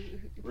 who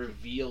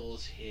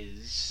reveals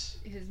his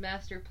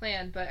master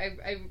plan. But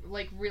I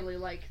really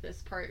like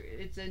this part.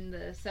 It's in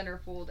the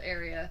centerfold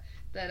area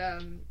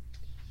that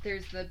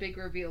there's the big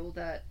reveal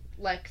that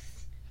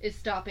Lex is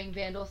stopping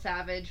Vandal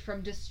Savage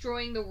from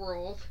destroying the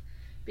world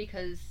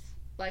because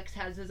Lex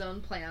has his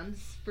own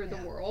plans for the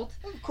world.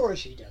 Of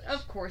course he does.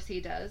 Of course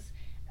he does.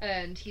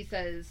 And he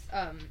says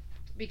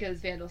because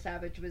Vandal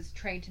Savage was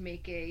trying to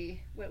make a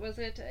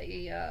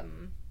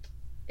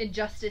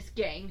Injustice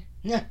gang.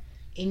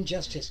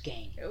 Injustice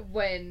Gang.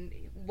 When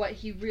what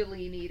he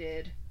really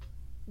needed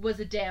was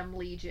a damn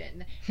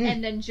legion.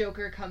 And then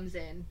Joker comes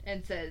in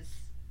and says,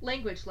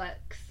 "Language,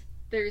 Lex.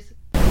 There's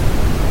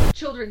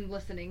children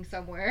listening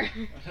somewhere."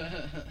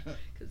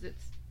 Because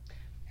it's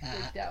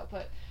freaked out.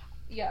 But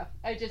yeah,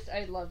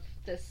 I love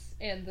this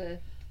and the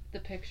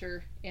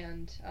picture,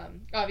 and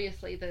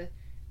obviously the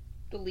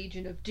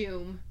Legion of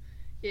Doom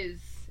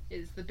is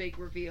the big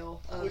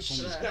reveal of which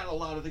has got a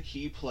lot of the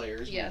key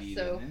players.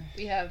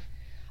 We have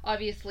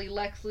obviously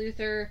Lex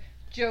Luthor,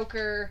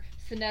 Joker,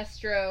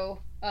 Sinestro,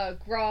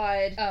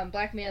 Grodd,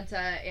 Black Manta,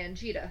 and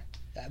Cheetah.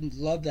 I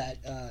love that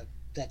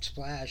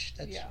splash.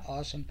 That's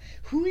awesome.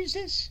 Who is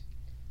this?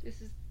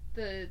 This is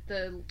the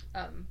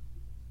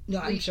no,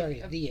 I'm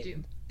sorry.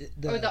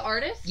 The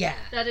artist? Yeah.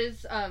 That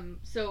is,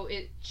 so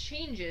it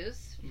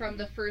changes from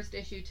the first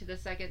issue to the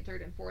second,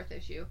 third, and fourth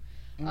issue.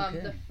 Okay.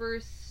 The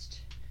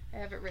first, I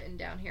have it written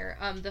down here.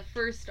 The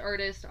first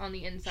artist on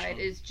the inside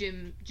is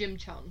Jim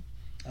Chung.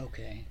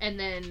 Okay. And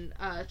then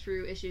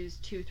through issues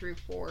 2 through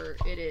 4,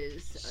 it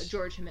is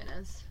George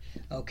Jimenez.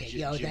 Okay,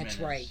 that's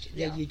right.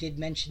 Yeah. You did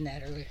mention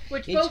that earlier.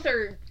 Which both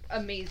are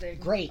amazing.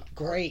 Great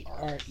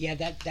art. Yeah,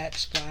 that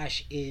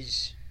splash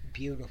is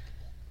beautiful.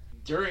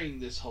 During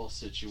this whole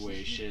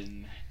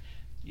situation,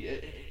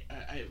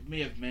 I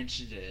may have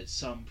mentioned it at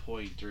some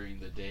point during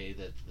the day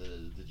that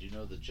did you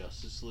know the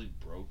Justice League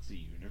broke the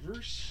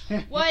universe?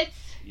 What?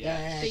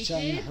 Yes. That's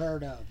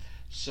unheard of.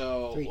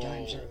 So 3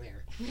 times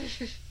earlier.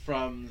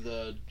 From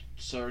the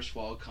source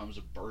wall comes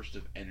a burst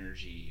of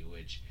energy,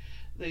 which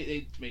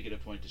they make it a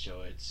point to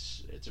show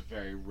it's a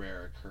very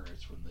rare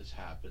occurrence when this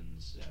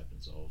happens. It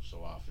happens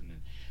so often,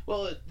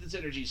 and this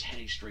energy is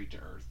heading straight to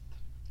Earth.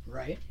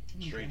 Right.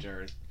 Straight to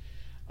Earth.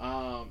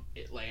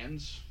 It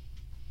lands,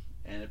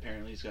 and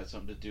apparently it's got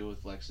something to do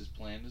with Lex's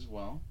plan as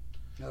well.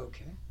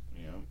 Okay.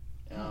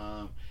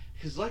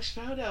 Because Lex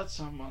found out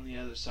something on the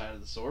other side of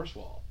the source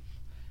wall,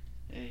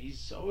 and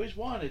he's always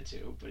wanted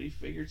to, but he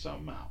figured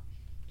something out.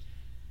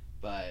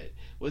 But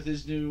with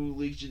his new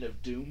Legion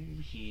of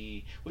Doom,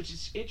 which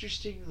is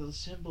interesting, the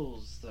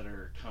symbols that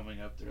are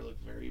coming up there look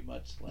very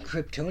much like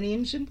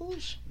Kryptonian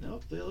symbols?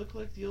 Nope, they look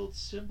like the old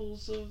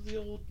symbols of the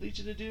old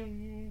Legion of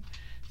Doom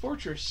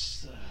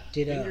fortress.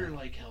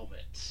 Finger-like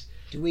helmets.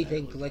 Do we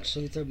think Lex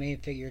Luthor may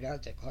have figured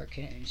out that Clark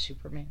Kent is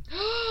Superman?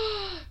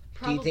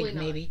 Probably Do you think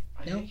not. maybe?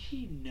 I think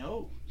he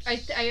knows. I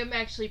am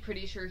actually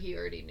pretty sure he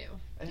already knew.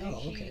 I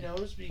think he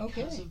knows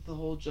because of the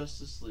whole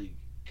Justice League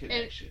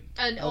connection.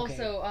 And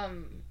also,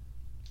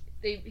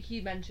 he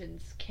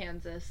mentions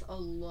Kansas a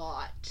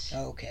lot.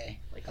 Okay.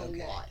 A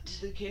lot.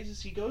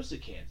 He goes to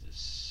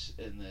Kansas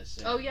in this.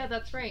 Oh yeah,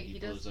 that's right. He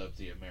blows up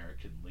the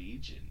American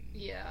Legion.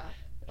 Yeah.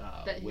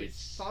 That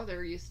his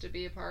father used to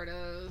be a part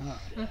of.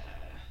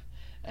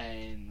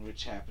 And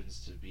which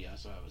happens to be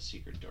also have a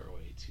secret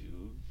doorway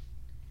to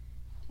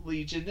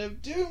Legion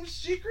of Doom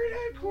secret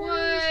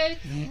headquarters.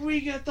 What?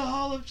 We get the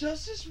Hall of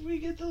Justice. We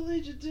get the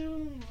Legion of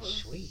Doom.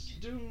 Sweet.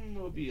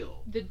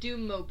 Doommobile. The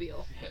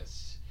Doommobile.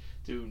 Yes.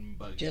 Doom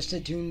buggy. Just a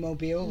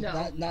Doommobile?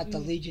 No. Not the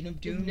Legion of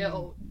Doom?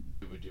 No.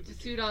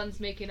 Sudon's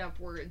making up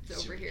words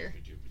over here.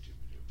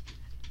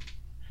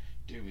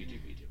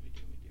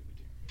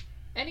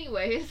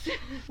 Anyways.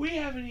 We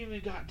haven't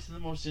even gotten to the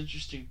most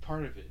interesting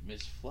part of it.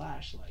 Miss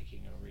Flash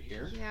liking over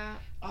here. Yeah.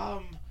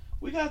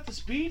 We got the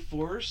Speed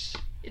Force,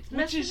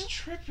 which is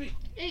tripping.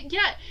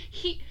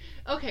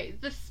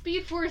 The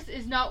Speed Force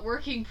is not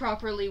working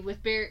properly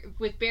with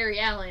Barry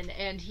Allen,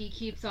 and he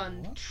keeps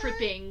on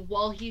tripping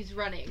while he's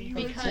running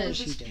because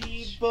the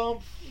speed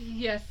bump.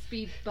 Yes,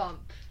 speed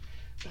bump.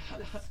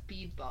 The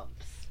speed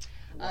bumps.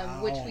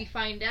 Wow. Which we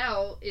find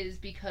out is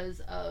because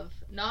of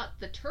not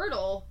the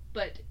turtle,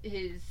 but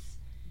his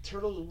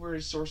turtle were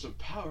his source of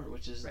power,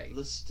 which is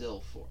the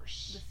Still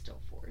Force. The Still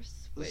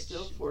Force. The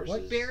Still Force.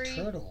 What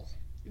turtle?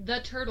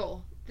 The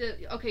turtle.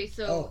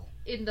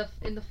 In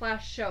the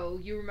Flash show,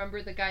 you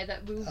remember the guy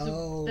that moves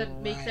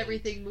makes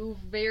everything move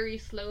very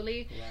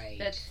slowly. Right.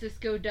 That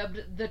Cisco dubbed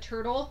the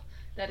Turtle.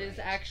 That is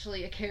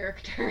actually a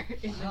character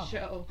in the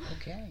show.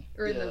 Okay.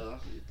 Or in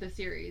the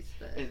series.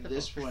 And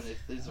this one,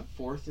 there's a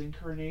 4th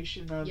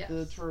incarnation of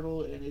the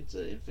turtle, and it's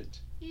an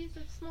infant. He's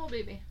a small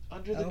baby.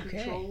 Under the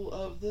control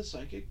of the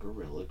psychic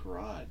gorilla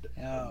Grodd.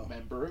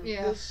 Member of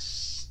the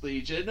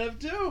Legion of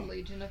Doom.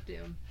 Legion of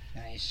Doom.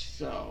 Nice.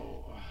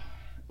 So,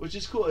 which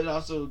is cool. It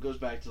also goes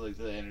back to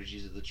the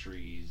energies of the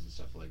trees and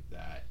stuff like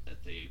that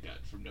they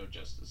got from No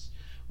Justice,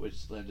 which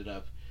ended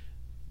up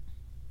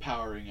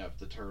powering up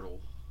the turtle.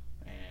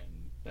 And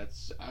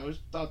I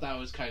thought that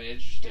was kind of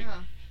interesting.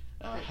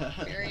 Yeah.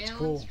 Barry Allen's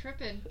cool.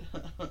 tripping.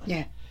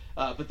 Yeah.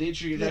 But the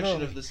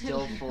introduction of the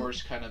Still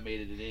Force kind of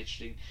made it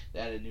interesting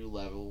at a new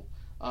level.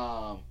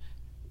 How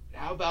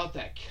about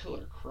that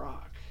Killer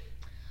Croc?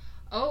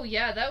 Oh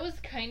yeah, that was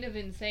kind of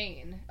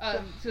insane.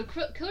 So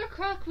Killer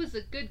Croc was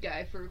a good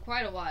guy for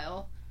quite a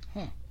while.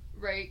 Huh.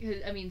 Right?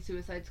 I mean,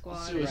 Suicide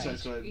Squad. Suicide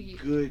Squad,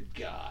 good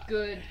guy.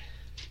 Good.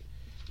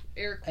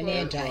 Air quotes. An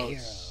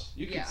anti-hero.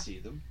 You can see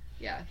them.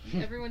 Yeah,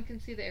 everyone can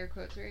see the air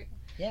quotes, right?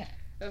 Yeah.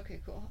 Okay,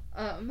 cool.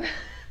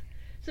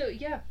 So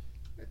yeah,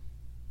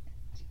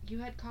 you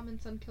had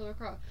comments on Killer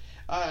Croc.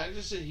 I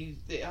just said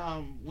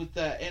with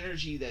the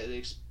energy that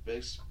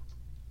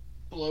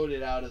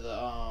exploded out of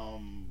the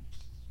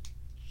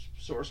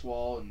source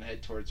wall and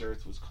head towards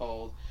Earth was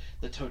called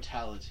the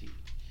totality.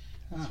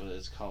 That's what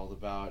it's called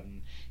about,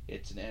 and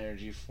it's an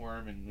energy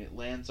form, and it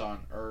lands on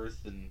Earth,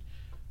 and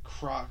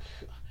Croc,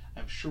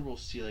 I'm sure we'll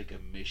see like a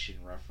mission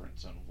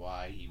reference on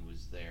why he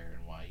was there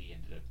and why he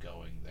ended up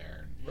going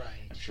there. And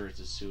right. I'm sure it's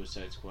a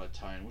Suicide Squad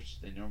tie-in,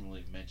 which they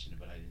normally mention,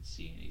 but I didn't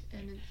see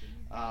anything.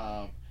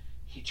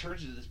 He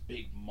turns into this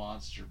big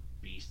monster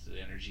beast.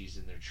 The energies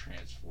in there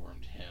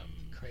transformed him.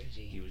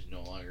 Crazy. He was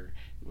no longer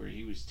where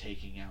he was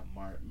taking out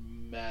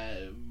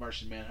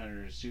Martian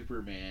Manhunter and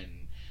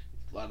Superman.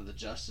 A lot of the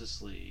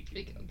Justice League.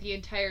 The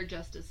entire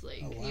Justice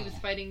League. Oh, wow. He was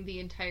fighting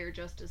the entire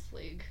Justice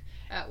League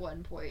at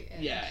one point.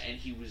 And and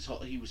he was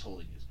holding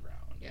his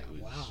ground. Yeah.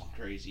 It was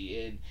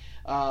crazy. And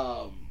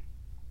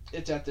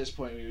it's at this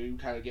point we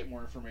kind of get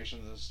more information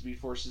on the Speed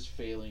Force is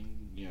failing,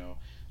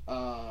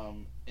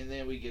 and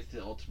then we get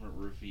the ultimate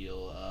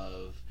reveal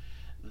of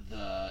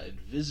the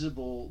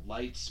invisible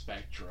light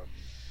spectrum.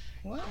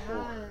 What?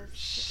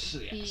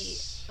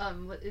 Yes.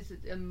 What is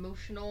it?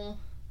 Emotional.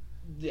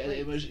 Yeah, the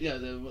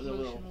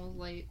emotional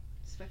light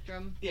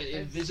spectrum. Yeah,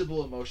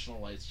 invisible emotional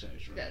light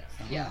spectrum.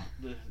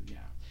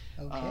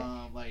 Okay.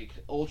 Like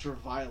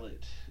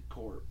ultraviolet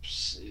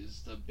corpse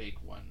is the big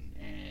one,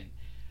 and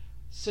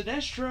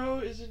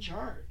Sinestro is in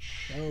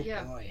charge. Oh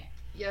boy.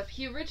 Yep.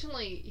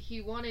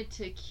 He wanted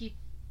to keep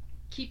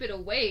it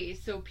away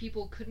so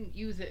people couldn't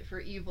use it for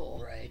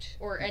evil, right,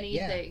 or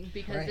anything,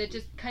 because it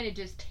just kind of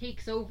just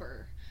takes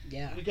over.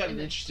 Yeah. We got an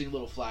interesting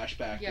little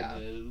flashback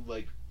in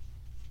the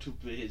to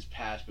his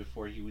past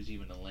before he was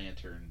even a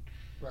Lantern.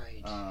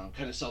 Right.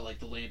 Kind of saw like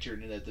the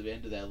Lantern at the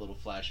end of that little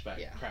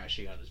flashback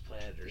crashing on his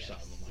planet or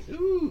something. I'm like,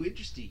 ooh,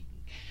 interesting.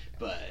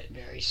 But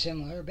very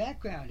similar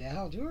background to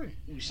Hal Jordan.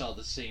 We saw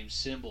the same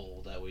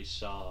symbol that we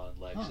saw on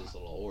Lex's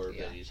little orb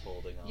that he's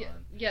holding on.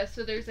 Yeah,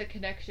 so there's a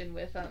connection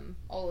with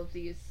all of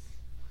these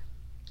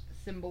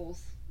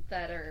symbols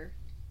that are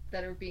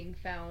being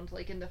found.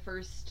 Like in the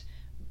first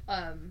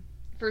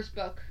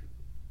book,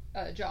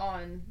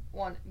 John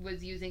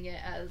was using it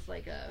as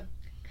like a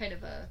kind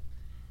of a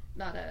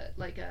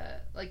like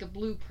a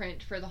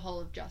blueprint for the Hall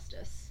of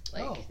Justice,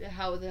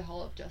 how the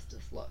Hall of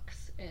Justice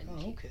looks,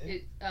 and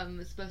it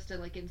was supposed to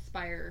like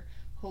inspire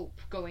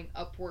hope going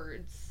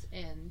upwards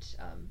and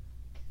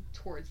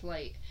towards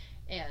light.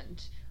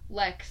 And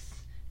Lex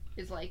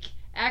is like,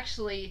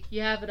 actually,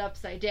 you have it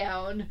upside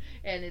down,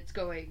 and it's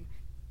going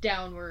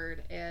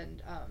downward,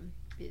 and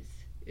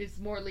is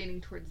more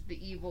leaning towards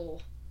the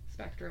evil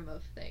spectrum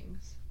of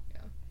things.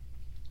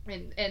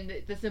 And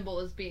the symbol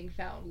is being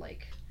found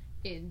like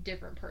in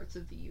different parts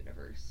of the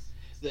universe.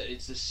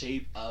 It's the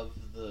shape of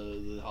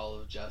the Hall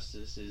of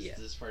Justice is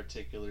this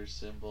particular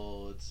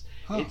symbol.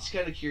 It's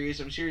kind of curious.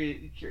 I'm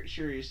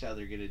curious how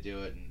they're gonna do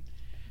it. And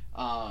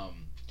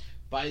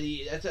by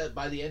the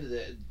end of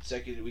the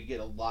second, we get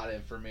a lot of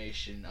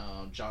information.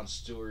 John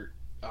Stewart,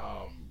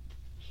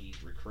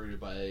 he's recruited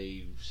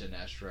by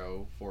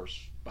Sinestro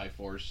by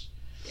force.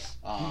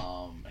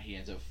 Yeah. He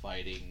ends up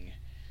fighting.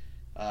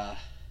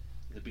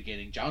 The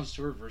beginning, John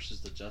Stewart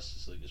versus the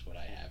Justice League is what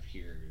I have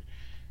here.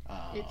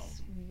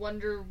 It's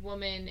Wonder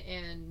Woman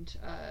and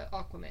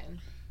Aquaman.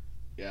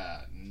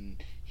 Yeah,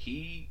 and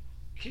he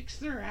kicks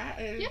their ass.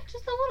 Yeah,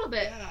 just a little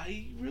bit. Yeah,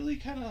 he really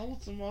kind of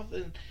holds them off,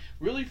 and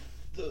really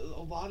a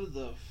lot of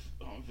the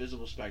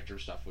Visible Spectre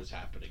stuff was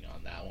happening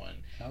on that one.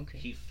 Okay.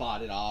 He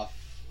fought it off,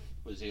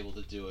 was able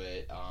to do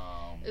it.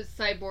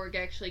 Cyborg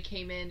actually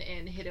came in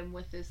and hit him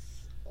with this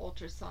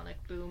ultrasonic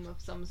boom of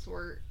some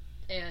sort,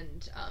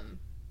 and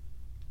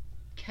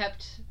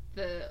kept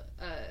the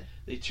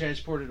they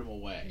transported him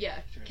away. Yeah,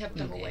 kept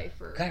him away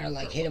for kind of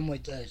like hit him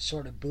with a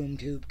sort of boom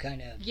tube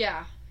kind of.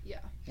 Yeah.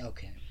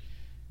 Okay.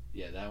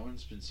 Yeah, that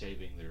one's been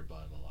saving their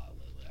butt a lot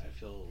lately. I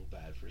feel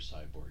bad for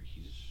Cyborg.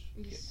 He's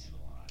getting hit a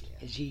lot.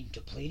 Yeah. Is he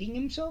depleting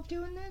himself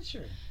doing this,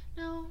 or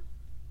no?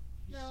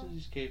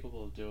 He's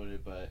capable of doing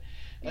it, but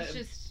he's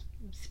just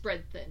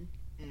spread thin.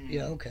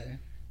 Yeah. Okay.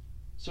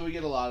 So we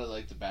get a lot of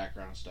like the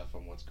background stuff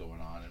on what's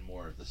going on and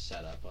more of the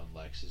setup on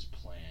Lex's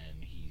plan.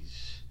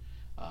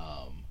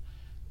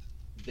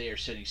 They are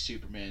sending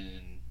Superman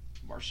and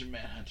Martian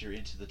Manhunter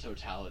into the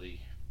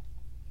totality.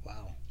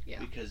 Wow. Yeah.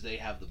 Because they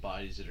have the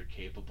bodies that are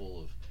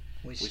capable of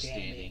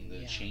withstanding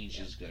the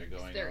changes that are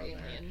going on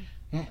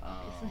there.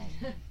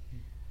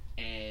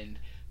 And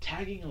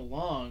tagging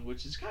along,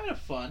 which is kind of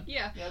fun.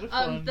 Yeah.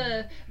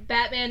 The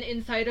Batman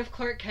inside of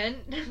Clark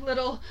Kent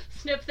little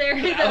snip there.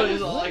 That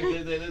was like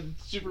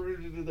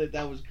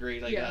that was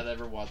great. I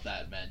never want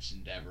that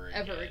mentioned ever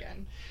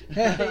again.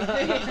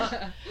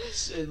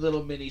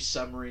 Little mini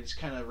submarines,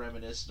 kind of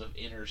reminiscent of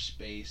Inner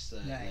Space,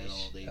 that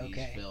old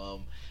 80s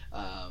film.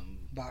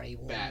 Body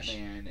Wars.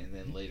 Batman, and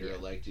then later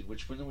elected,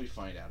 which when we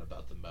find out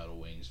about the Metal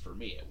Wings, for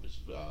me it was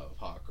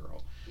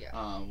Hawkgirl.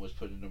 Was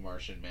put into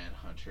Martian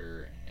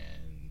Manhunter,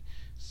 and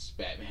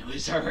Batman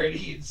was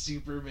already in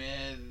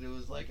Superman, and it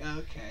was like,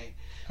 okay.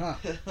 Huh.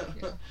 Yeah.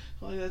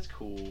 Well, that's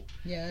cool.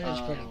 Yeah, that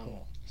is pretty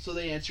cool. So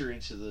they enter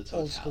into the totality.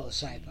 Old school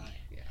sci-fi.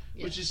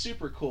 Yeah. Which is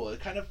super cool. It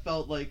kind of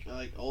felt like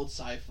old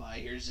sci-fi.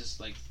 Here's just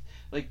like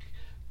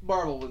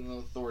Marvel when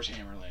the Thor's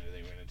hammer landed.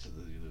 They went into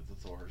the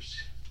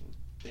Thor's.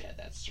 They had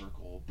that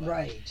circle. But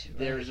right.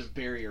 There's a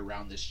barrier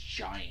around this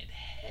giant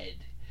head.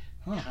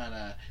 Kind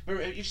of.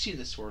 Remember, you've seen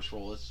the Source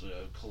Roll. It's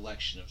a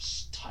collection of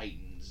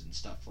titans and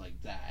stuff like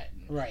that.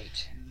 And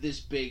right. This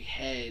big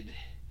head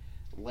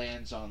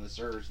lands on this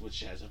Earth,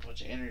 which has a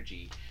bunch of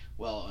energy.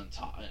 Well, on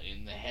top,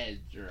 in the head,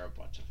 there are a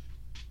bunch of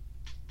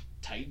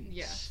titans.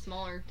 Yeah,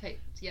 smaller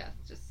titans. Yeah,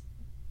 just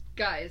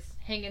guys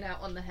hanging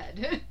out on the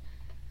head.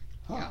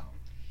 Huh.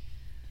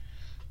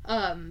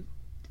 Yeah.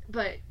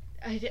 But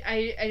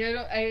I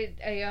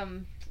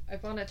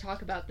want to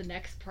talk about the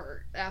next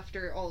part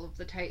after all of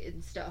the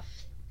Titan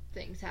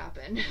things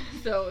happen.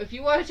 So if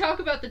you want to talk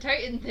about the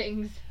Titan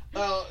things,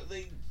 by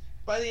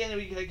the end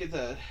we get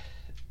the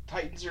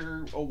Titans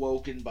are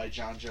awoken by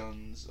John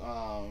Jones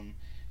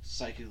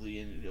psychically,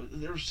 and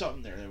there was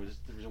something there. There was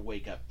a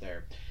wake up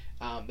there.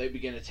 They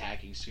begin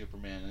attacking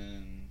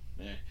Superman,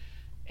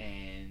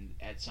 and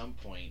at some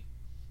point,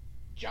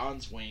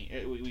 John's wing.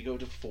 We go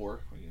to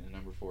 4.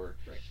 Number 4.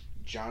 Right.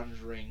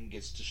 John's ring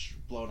gets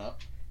blown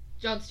up.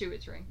 Jon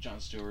Stewart's ring. Jon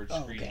Stewart's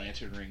Green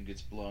Lantern ring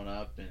gets blown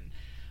up, and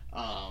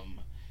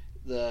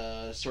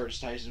the Sword of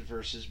Tyson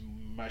versus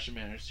Martian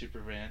Manhunter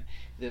Superman.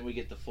 Then we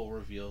get the full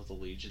reveal of the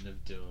Legion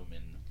of Doom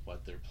and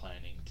what they're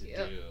planning to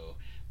do,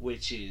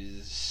 which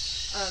is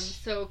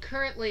so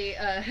currently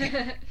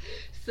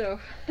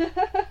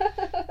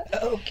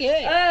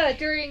okay.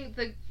 During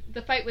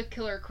the fight with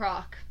Killer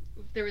Croc,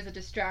 there was a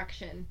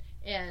distraction.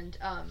 And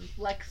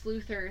Lex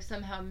Luthor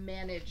somehow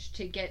managed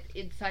to get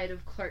inside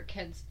of Clark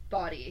Kent's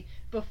body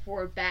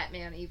before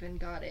Batman even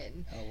got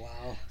in. Oh,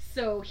 wow.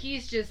 So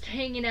he's just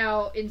hanging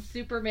out in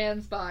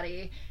Superman's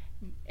body.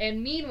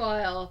 And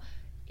meanwhile,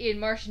 in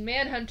Martian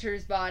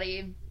Manhunter's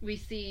body, we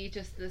see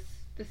just this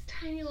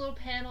tiny little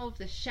panel of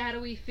the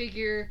shadowy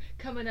figure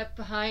coming up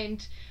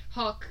behind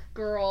Hawk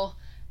Girl.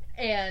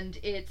 And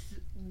it's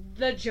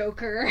the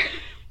Joker.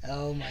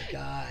 Oh, my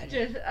God.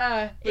 Just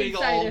big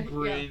inside old of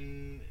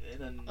grin.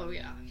 Oh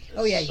yeah.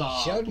 You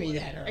showed me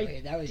that earlier.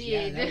 That was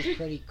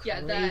pretty crazy.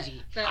 Yeah,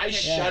 that I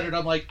shuddered.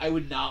 I'm like, I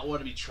would not want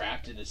to be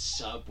trapped in a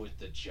sub with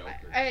the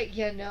Joker.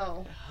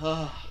 No.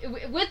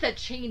 With a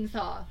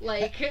chainsaw,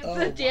 like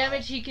the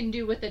damage he can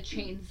do with a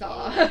chainsaw.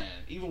 Oh, man.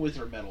 Even with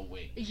her metal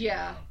wings.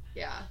 Yeah.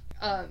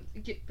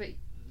 But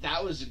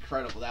that was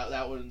incredible.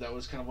 That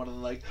was kind of one of the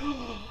like.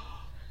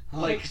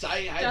 Like, cause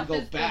I had to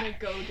go back.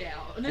 Go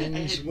down. I had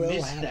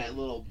missed that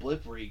little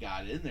blip where he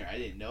got in there. I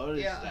didn't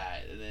notice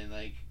that, and then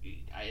I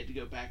had to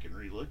go back and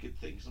relook at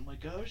things. I'm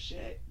like, oh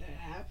shit, that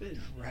happened.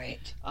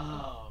 Right.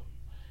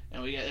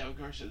 And we got, of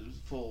course, a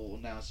full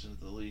announcement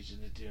of the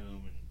Legion of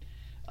Doom,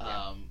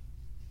 and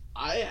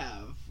I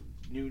have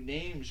new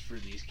names for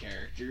these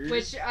characters.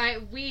 Which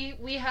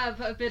we have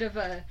a bit of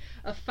a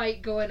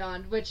fight going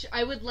on, which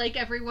I would like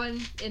everyone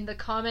in the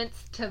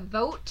comments to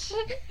vote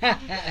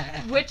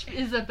which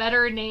is a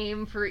better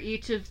name for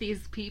each of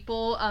these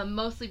people,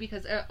 mostly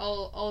because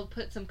I'll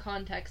put some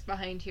context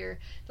behind here.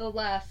 The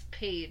last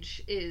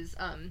page is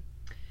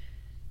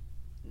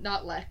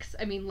not Lex,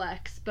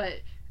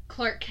 but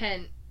Clark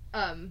Kent,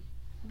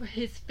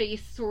 his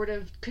face sort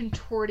of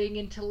contorting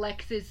into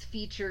Lex's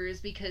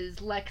features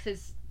because Lex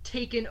is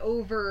taken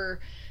over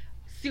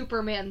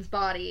Superman's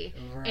body,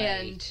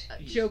 and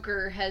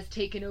Joker has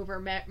taken over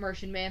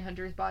Martian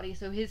Manhunter's body,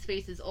 so his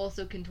face is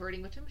also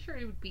contorting, which I'm sure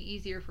it would be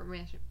easier for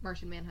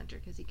Martian Manhunter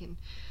because he can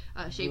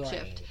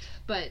shapeshift.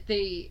 But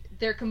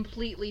they're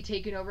completely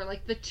taken over,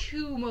 like the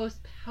two most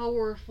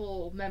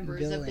powerful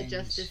members of the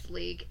Justice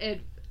League, and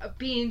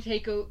being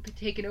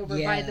taken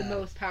over by the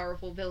most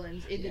powerful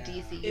villains in the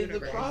DC universe. In the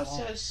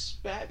process,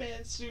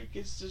 Batman's suit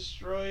gets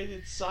destroyed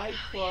inside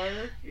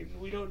Clark, and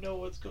we don't know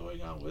what's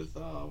going on with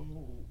Hawk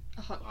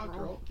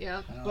Girl.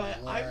 Yeah.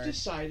 But I've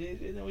decided,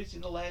 and then we see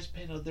in the last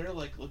panel, they're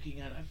like looking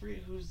at, I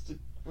forget who's the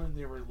one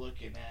they were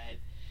looking at.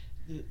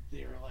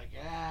 They were like,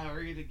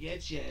 we're gonna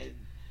get you. And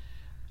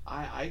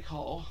I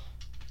call,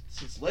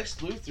 since Lex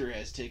Luthor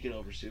has taken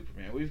over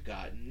Superman, we've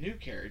got a new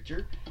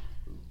character,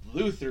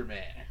 Luthor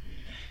Man.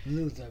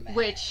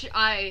 Which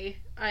I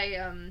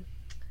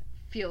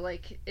feel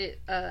like it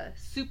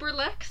Super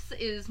Lex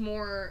is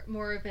more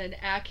of an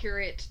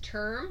accurate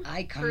term.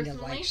 I kind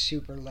of like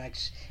Super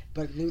Lex,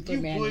 but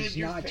Luthor Man is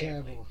not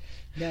terrible.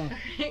 No.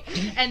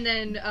 And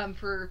then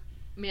for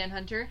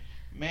Manhunter,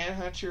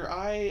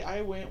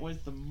 I went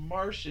with the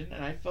Martian,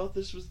 and I felt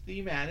this was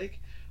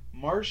thematic.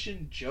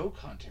 Martian Joke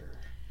Hunter.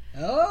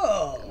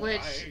 Oh,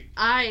 which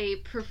I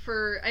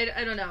prefer.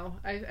 I don't know.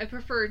 I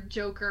prefer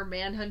Joker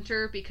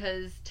Manhunter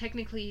because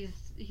technically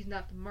he's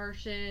not the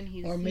Martian.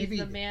 He's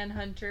the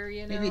Manhunter.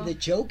 You know, maybe the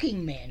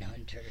joking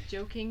Manhunter.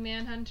 Joking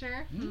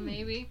Manhunter,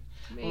 maybe.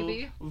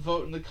 Maybe. We'll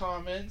vote in the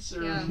comments,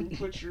 or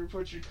put your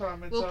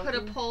comments. We'll put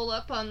a poll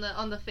up on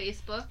the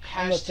Facebook.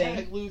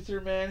 Hashtag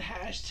Lutherman.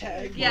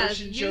 Hashtag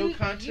Martian Joke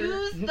Hunter.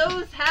 Use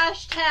those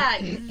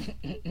hashtags.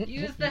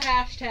 Use the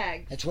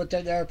hashtags. That's what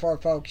they're there for,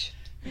 folks.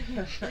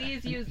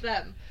 Please use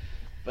them.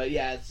 But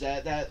yeah,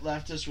 that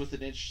left us with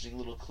an interesting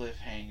little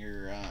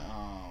cliffhanger.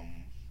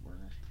 We're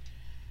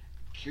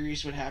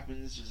curious what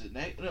happens. Is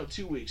it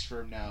 2 weeks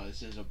from now?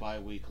 This is a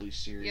bi-weekly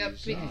series. Yep,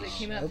 because it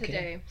came out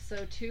today.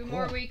 So 2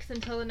 more weeks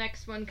until the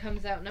next one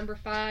comes out. Number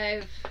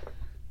 5.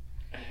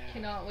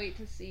 Cannot wait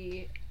to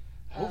see.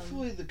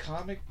 Hopefully the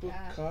comic book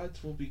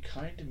gods will be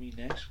kind to me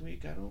next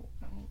week. I don't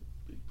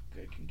think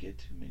I can get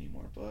too many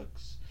more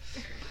books.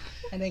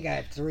 I think I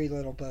have 3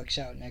 little books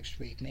out next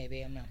week.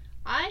 Maybe I'm not.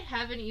 I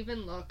haven't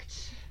even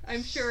looked.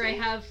 I'm sure I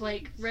have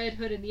like Red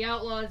Hood and the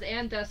Outlaws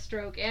and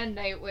Deathstroke and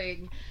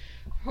Nightwing.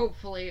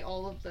 Hopefully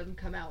all of them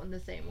come out in the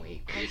same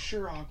week. I'm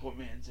sure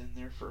Aquaman's in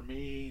there for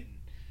me, and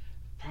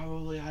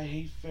probably I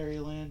Hate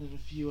Fairyland and a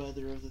few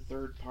other of the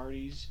third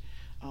parties.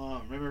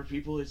 Remember,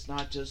 people, it's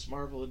not just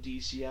Marvel and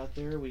DC out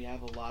there. We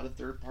have a lot of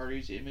third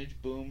parties. Image,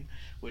 Boom,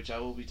 which I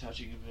will be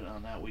touching a bit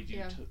on that. We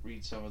do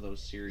read some of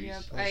those series.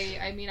 Yep.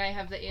 I mean, I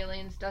have the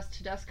Aliens Dust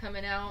to Dust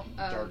coming out.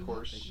 Dark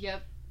Horse.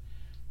 Yep.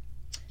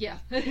 Yeah.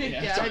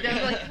 Yeah.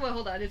 I'm like, well,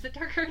 hold on. Is it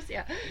Dark Horse?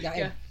 Yeah. I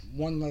have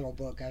one little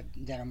book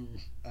that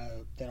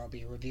I'll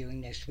be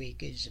reviewing next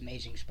week is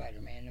Amazing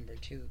Spider-Man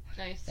 #2.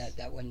 Nice.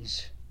 That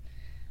one's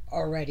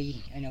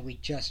already. I know we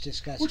just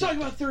discussed. We're talking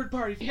about third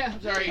party. Yeah.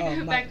 Sorry.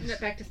 Back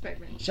to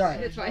Spider-Man. Sorry.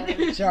 It's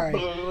fine.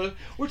 Sorry.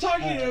 We're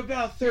talking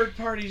about third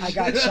parties. I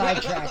got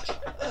sidetracked.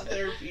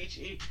 They're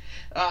peachy.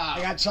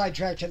 I got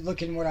sidetracked at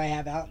looking what I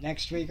have out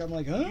next week. I'm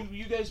like, huh?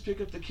 You guys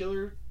pick up The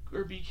Killer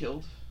or Be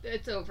Killed?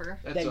 It's over.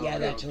 That's over.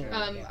 That's over.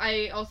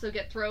 I also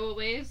get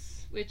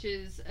Throwaways, which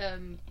is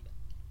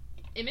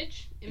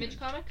Image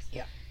Comics.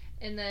 Yeah.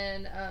 And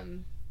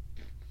then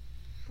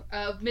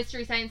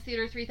Mystery Science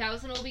Theater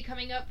 3000 will be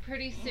coming up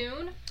pretty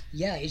soon.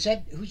 Yeah,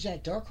 who's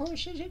that? Dark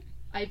Horse, is it?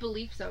 I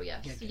believe so.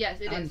 Yes. Yeah,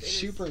 Yes, it is. I'm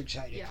super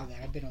excited for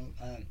that. I've been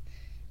a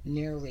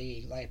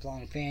nearly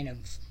lifelong fan of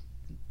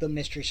the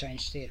Mystery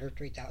Science Theater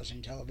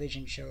 3000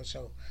 television show,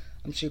 so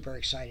I'm super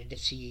excited to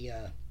see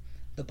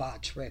the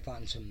bots riff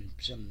on some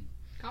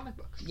comic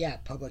books. Yeah,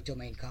 public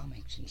domain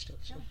comics and stuff.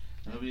 So.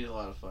 It'll be a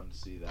lot of fun to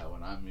see that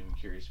one. I'm even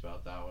curious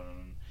about that one.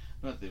 I'm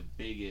not the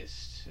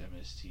biggest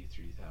MST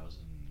 3000.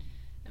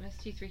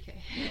 MST 3K.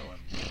 That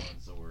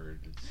one's the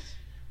word. It's,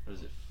 what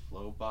is it?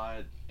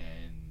 Flowbot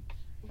and.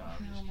 No,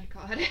 oh my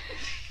god.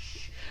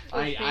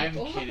 I'm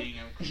kidding.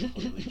 I'm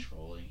completely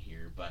trolling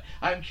here, but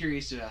I'm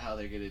curious about how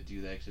they're gonna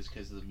do that, just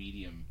because of the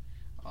medium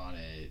on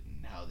it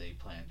and how they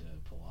plan to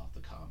pull off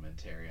the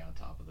commentary on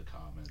top of the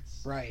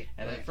comments. Right.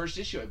 And that first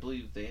issue, I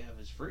believe they have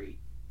is free.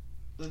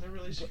 Did they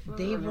release it for?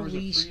 They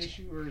released. Was it a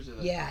free issue, or is it?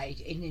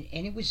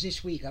 And it was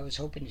this week. I was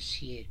hoping to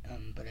see it,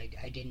 but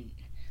I didn't.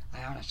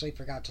 I honestly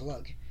forgot to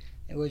look.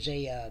 It was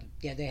a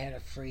they had a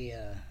free.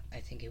 I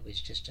think it was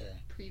just a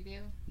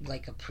preview,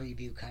 like a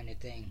preview kind of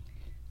thing.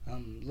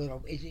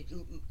 Little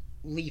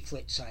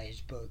leaflet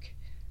sized book.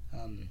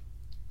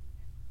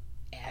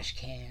 Ash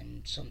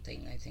can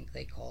something, I think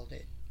they called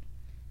it.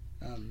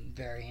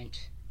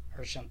 Variant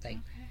or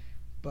something. Okay.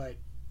 But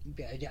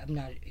I'm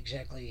not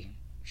exactly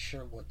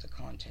sure what the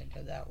content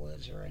of that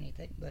was or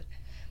anything.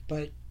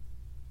 But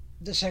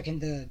the second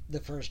the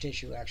first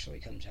issue actually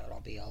comes out, I'll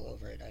be all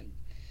over it.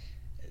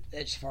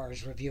 As far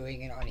as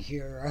reviewing it on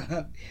here,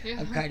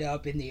 I'm kind of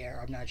up in the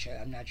air. I'm not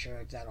sure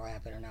if that'll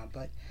happen or not,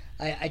 but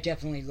I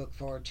definitely look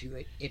forward to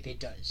it if it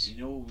does.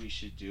 You know what we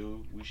should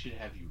do? We should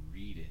have you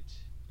read it,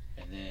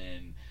 and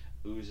then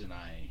Ooze and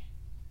I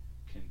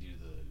can do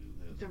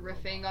the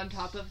riffing on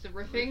top of the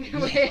riffing.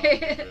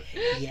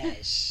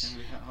 Yes.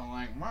 And I'm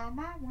like, wah,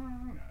 wah, wah.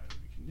 No,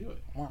 we can do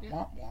it. Wah,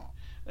 wah, wah.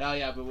 Oh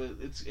yeah, but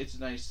it's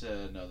nice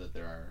to know that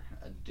there are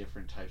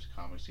different types of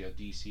comics. You have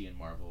DC and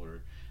Marvel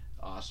are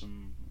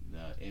awesome.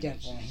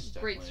 Definitely.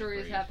 Great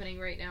stories happening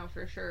right now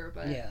for sure,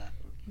 but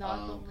not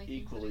only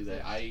equally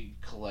that I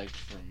collect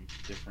from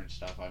different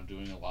stuff. I'm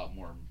doing a lot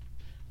more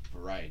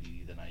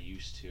variety than I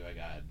used to. I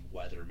got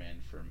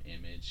Weatherman from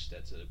Image.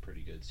 That's a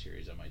pretty good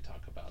series. I might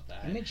talk about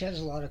that. Image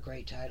has a lot of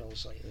great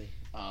titles lately.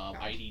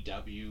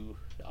 IDW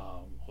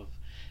with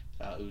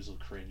Ooze will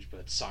cringe,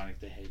 but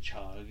Sonic the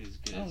Hedgehog is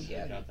good. Oh,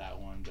 yeah. I got that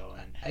one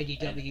going.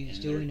 IDW is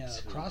doing a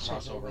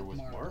crossover with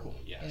Marvel.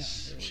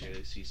 Yes, we're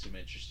going to see some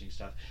interesting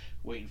stuff.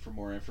 Waiting for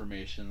more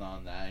information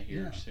on that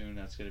here soon.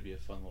 That's going to be a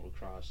fun little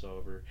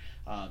crossover.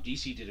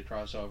 DC did a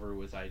crossover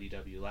with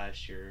IDW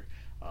last year.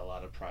 A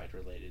lot of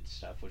Pride-related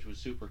stuff, which was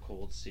super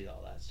cool to see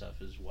all that stuff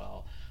as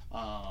well.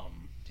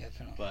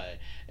 Definitely.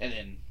 And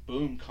then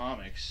Boom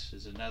Comics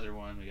is another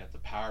one. We got the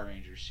Power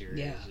Rangers series.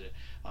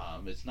 Yeah.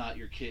 It's not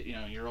your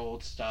your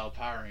old style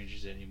Power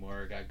Rangers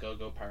anymore. Got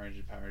Go-Go Power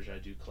Rangers, Power Rangers.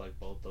 I do collect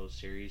both those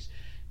series.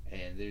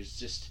 And there's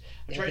just,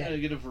 I'm trying to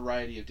get a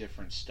variety of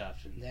different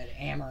stuff. And that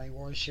Amory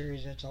War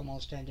series that's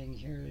almost ending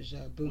here is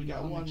Boom. We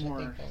got Comics, one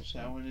more. I think, also.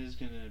 That one is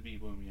going to be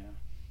Boom,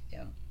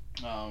 yeah.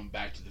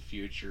 Back to the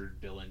Future,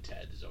 Bill and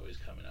Ted is always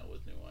coming out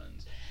with new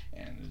ones,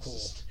 and it's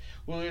cool.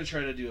 We're going to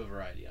try to do a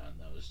variety on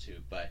those too.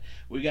 But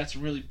we got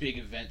some really big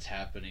events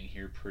happening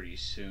here pretty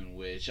soon,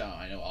 which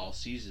I know All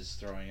Seas is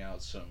throwing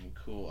out some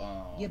cool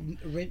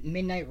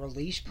midnight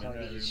release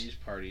parties here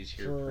pretty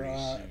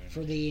soon.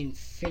 For the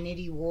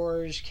Infinity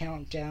Wars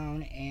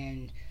countdown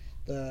and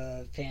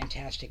the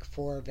Fantastic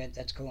Four event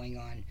that's going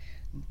on.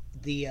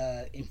 The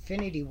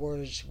Infinity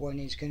Wars one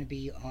is going to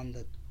be on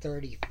the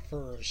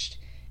 31st.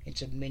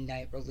 It's a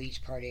midnight release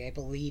party. I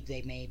believe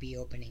they may be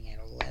opening at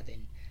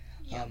 11.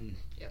 Yep.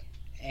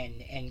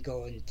 And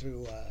going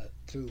through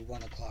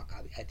 1 o'clock,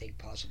 I think,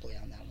 possibly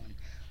on that one.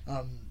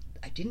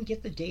 I didn't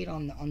get the date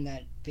on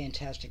that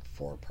Fantastic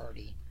Four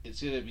party.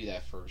 It's going to be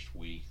that first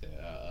week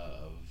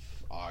of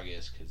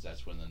August, because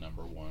that's when the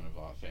number one of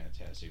all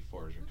Fantastic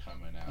Fours are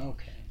coming out.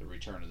 Okay. The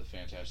Return of the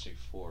Fantastic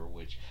Four,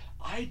 which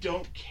I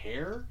don't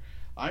care.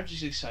 I'm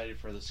just excited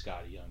for the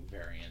Scotty Young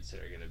variants that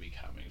are going to be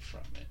coming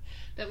from it.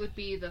 That would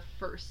be the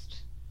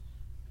 1st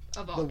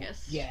of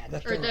August.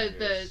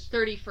 The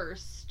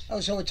 31st. Oh,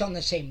 so it's on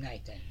the same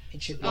night then.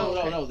 It should be.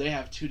 No. They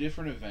have two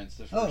different events.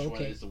 The first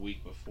one is the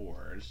week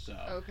before. So.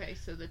 Okay,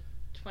 so the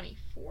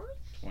 24th?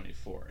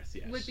 24th,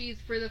 yes. Would be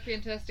for the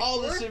Fantastic Four? All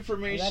this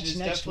information is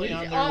definitely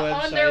on their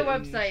website. On their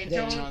website.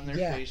 And on their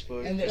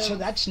Facebook. And so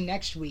that's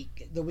next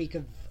week, the week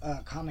of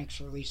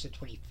comics release, the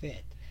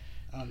 25th.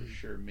 For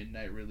sure,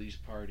 midnight release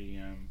party.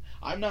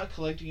 I'm not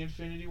collecting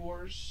Infinity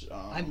Wars.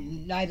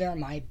 Neither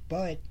am I,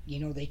 but,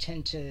 they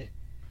tend to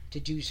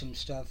do some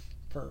stuff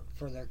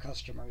for their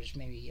customers,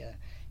 maybe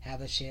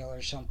have a sale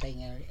or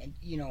something,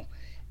 and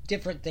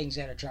different things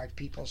that attract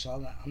people.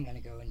 So I'm going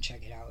to go and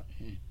check it out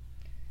and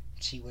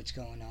see what's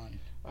going on.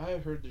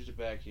 I've heard there's a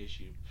back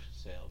issue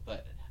sale,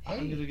 but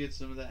I'm going to get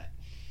some of that.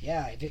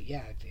 Yeah,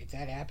 if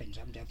that happens,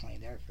 I'm definitely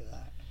there for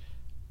that.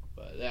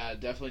 But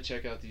definitely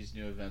check out these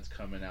new events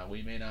coming out.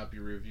 We may not be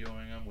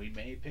reviewing them. We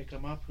may pick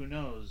them up. Who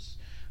knows?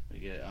 We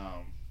get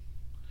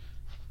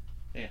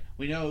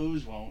we know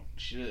Ooze won't.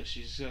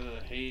 She's gonna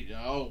hate.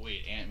 Oh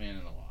wait, Ant-Man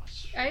and the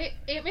Wasp.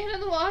 Ant-Man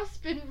and the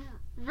Wasp and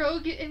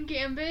Rogue and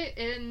Gambit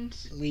and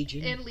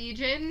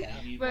Legion.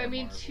 Yeah. But I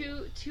mean,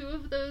 two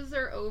of those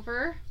are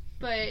over.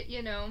 But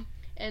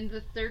and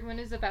the third one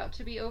is about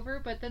to be over.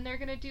 But then they're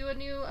gonna do a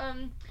new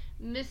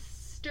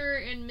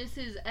Mr. and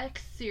Mrs.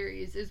 X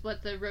series, is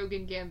what the Rogue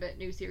and Gambit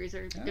new series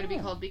are going to be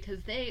called,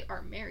 because they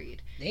are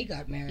married. They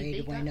got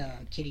married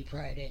when Kitty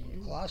Pryde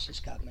and Colossus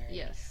got married.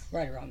 Yes.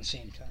 Right around the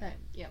same time.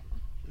 Yep.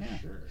 Yeah.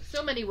 Sure.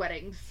 So many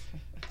weddings.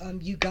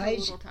 You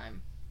guys, little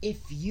time. if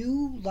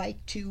you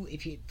like to,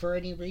 for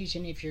any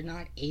reason, if you're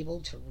not able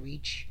to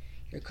reach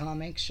your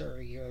comics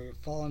or you're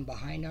falling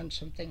behind on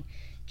something,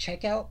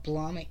 check out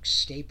Blomix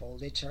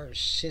Stapled. It's our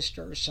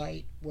sister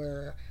site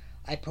where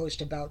I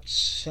post about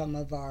some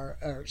of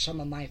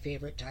my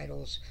favorite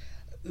titles.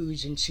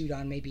 Ooze and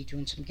Sudon may be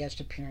doing some guest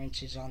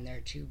appearances on there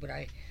too, but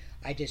I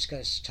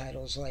discuss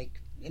titles like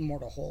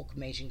Immortal Hulk,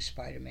 Amazing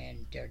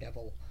Spider-Man,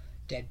 Daredevil,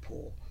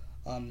 Deadpool.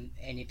 And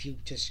if you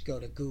just go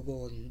to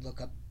Google and look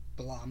up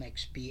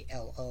Blomix,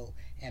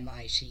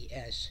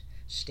 Blomics,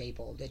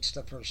 Stapled, it's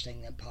the first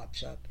thing that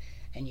pops up.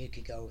 And you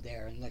could go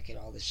there and look at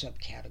all the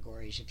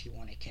subcategories if you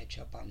want to catch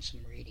up on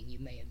some reading you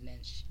may have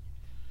missed.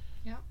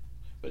 Yeah.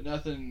 But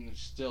nothing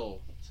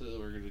still, so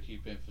we're going to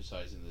keep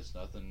emphasizing this,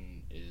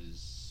 nothing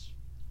is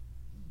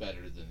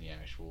better than the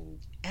actual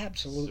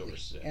Absolutely.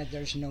 source. Yeah,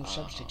 there's no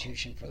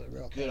substitution for the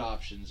real good thing.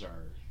 options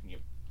are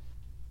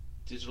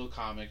digital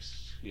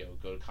comics,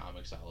 go to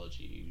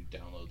Comixology,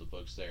 download the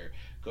books there,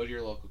 go to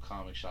your local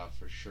comic shop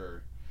for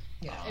sure.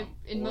 Yeah.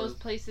 In most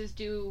places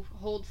do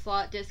hold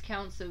slot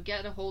discounts, so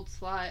get a hold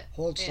slot.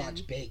 Hold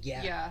slot's big,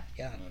 yeah.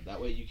 That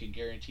way you can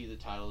guarantee the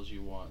titles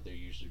you want. They're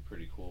usually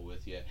pretty cool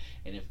with you.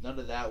 And if none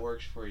of that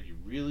works for you, you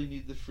really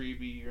need the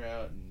freebie, you're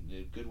out, and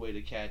a good way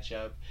to catch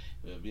up.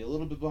 It'll be a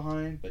little bit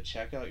behind, but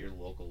check out your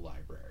local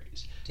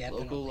libraries.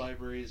 Definitely. Local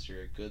libraries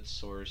are a good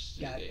source.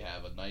 Yeah. They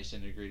have a nice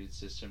integrated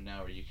system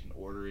now where you can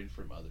order in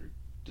from other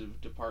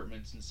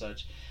departments and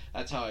such.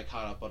 That's how I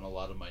caught up on a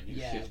lot of my new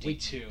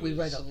 52. We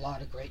read a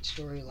lot of great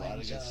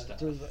storylines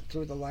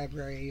through the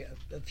library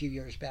a few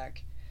years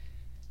back.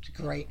 It's a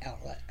great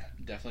outlet.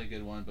 Definitely a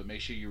good one, but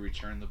make sure you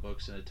return the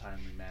books in a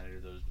timely manner.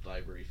 Those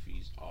library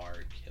fees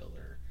are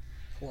killer.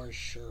 For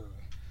sure.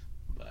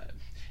 But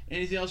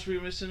anything else we're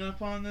missing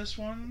up on this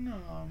one?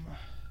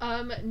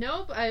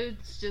 Nope. I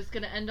was just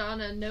gonna end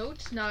on a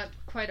note, not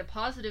quite a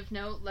positive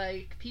note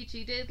like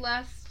Peachy did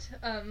last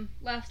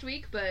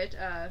week,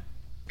 but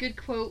good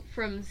quote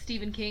from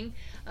Stephen King: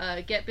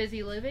 "Get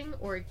busy living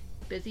or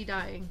busy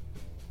dying,"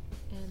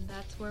 and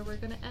that's where we're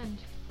gonna end.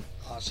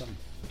 Awesome.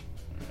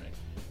 All right.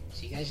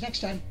 See you guys next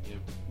time. Yep.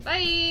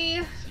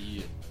 Bye. See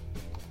you.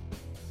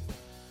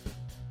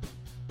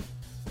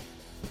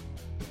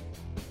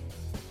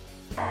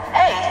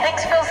 Hey,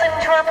 thanks for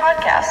listening to our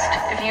podcast.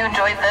 If you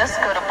enjoyed this,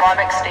 go to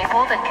Blomix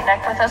Stapled and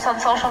connect with us on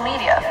social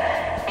media.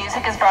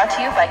 Music is brought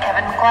to you by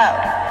Kevin MacLeod.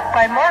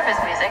 Find more of his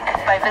music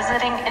by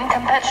visiting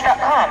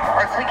IncomePetch.com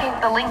or clicking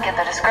the link in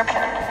the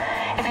description.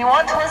 If you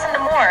want to listen to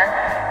more,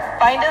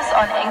 Find us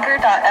on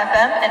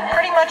Anchor.fm and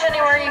pretty much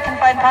anywhere you can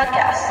find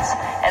podcasts.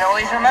 And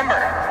always remember,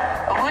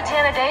 a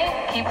Wu-Tan a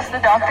day keeps the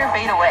Dr.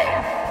 Fade away.